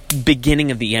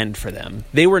beginning of the end for them.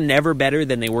 They were never better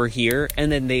than they were here,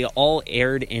 and then they all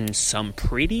aired in some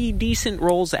pretty decent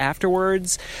roles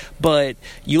afterwards. But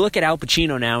you look at Al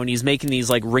Pacino now, and he's making these,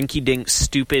 rinky-dink,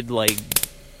 stupid,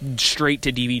 straight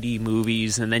to DVD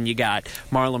movies, and then you got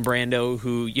Marlon Brando,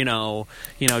 who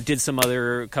did some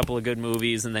other couple of good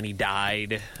movies, and then he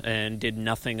died and did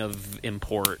nothing of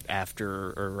import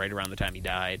after or right around the time he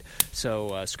died.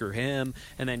 So screw him.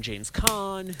 And then James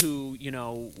Caan, who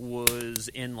was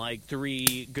in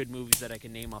 3 good movies that I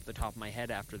can name off the top of my head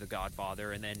after The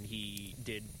Godfather, and then he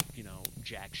did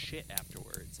jack shit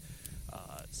afterwards.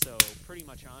 So pretty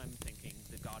much I'm thinking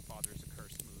The Godfather is a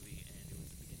cursed movie, and it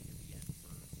was the beginning of the end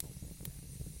for both of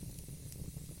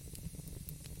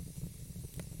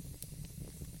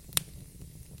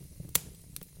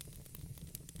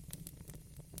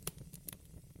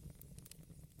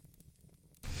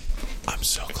them. I'm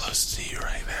so close to you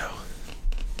right now.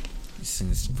 This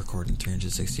thing's recording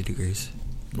 360 degrees.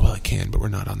 Well, it can, but we're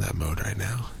not on that mode right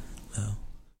now. Oh.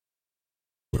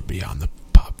 We're beyond the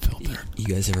pop filter. You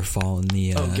guys ever fall in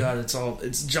the... Oh, God,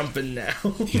 it's jumping now.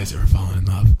 You guys ever fallen in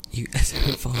love? You guys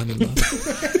ever fallen in love?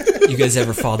 You guys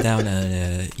ever fall down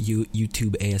a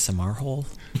YouTube ASMR hole?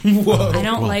 Whoa. I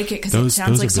don't like it because it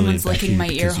sounds like someone's licking my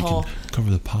ear hole. Cover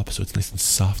the pop so it's nice and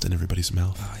soft in everybody's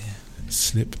mouth. Oh, yeah.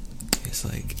 Snip. It's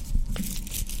like...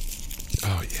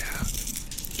 Oh, yeah.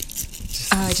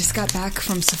 I just got back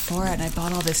from Sephora and I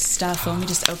bought all this stuff. Let me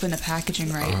just open the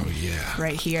packaging right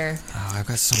here. Oh, I've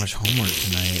got so much homework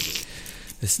tonight.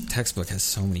 This textbook has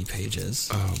so many pages.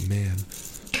 Oh, man.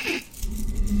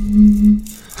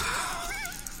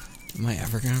 Am I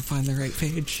ever going to find the right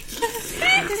page?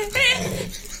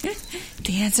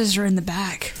 The answers are in the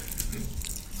back.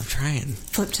 I'm trying.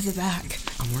 Flip to the back.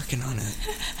 I'm working on it.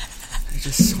 There's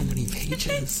just so many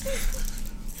pages.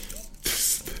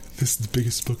 This is the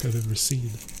biggest book I've ever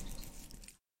seen.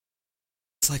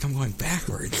 It's like I'm going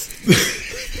backwards.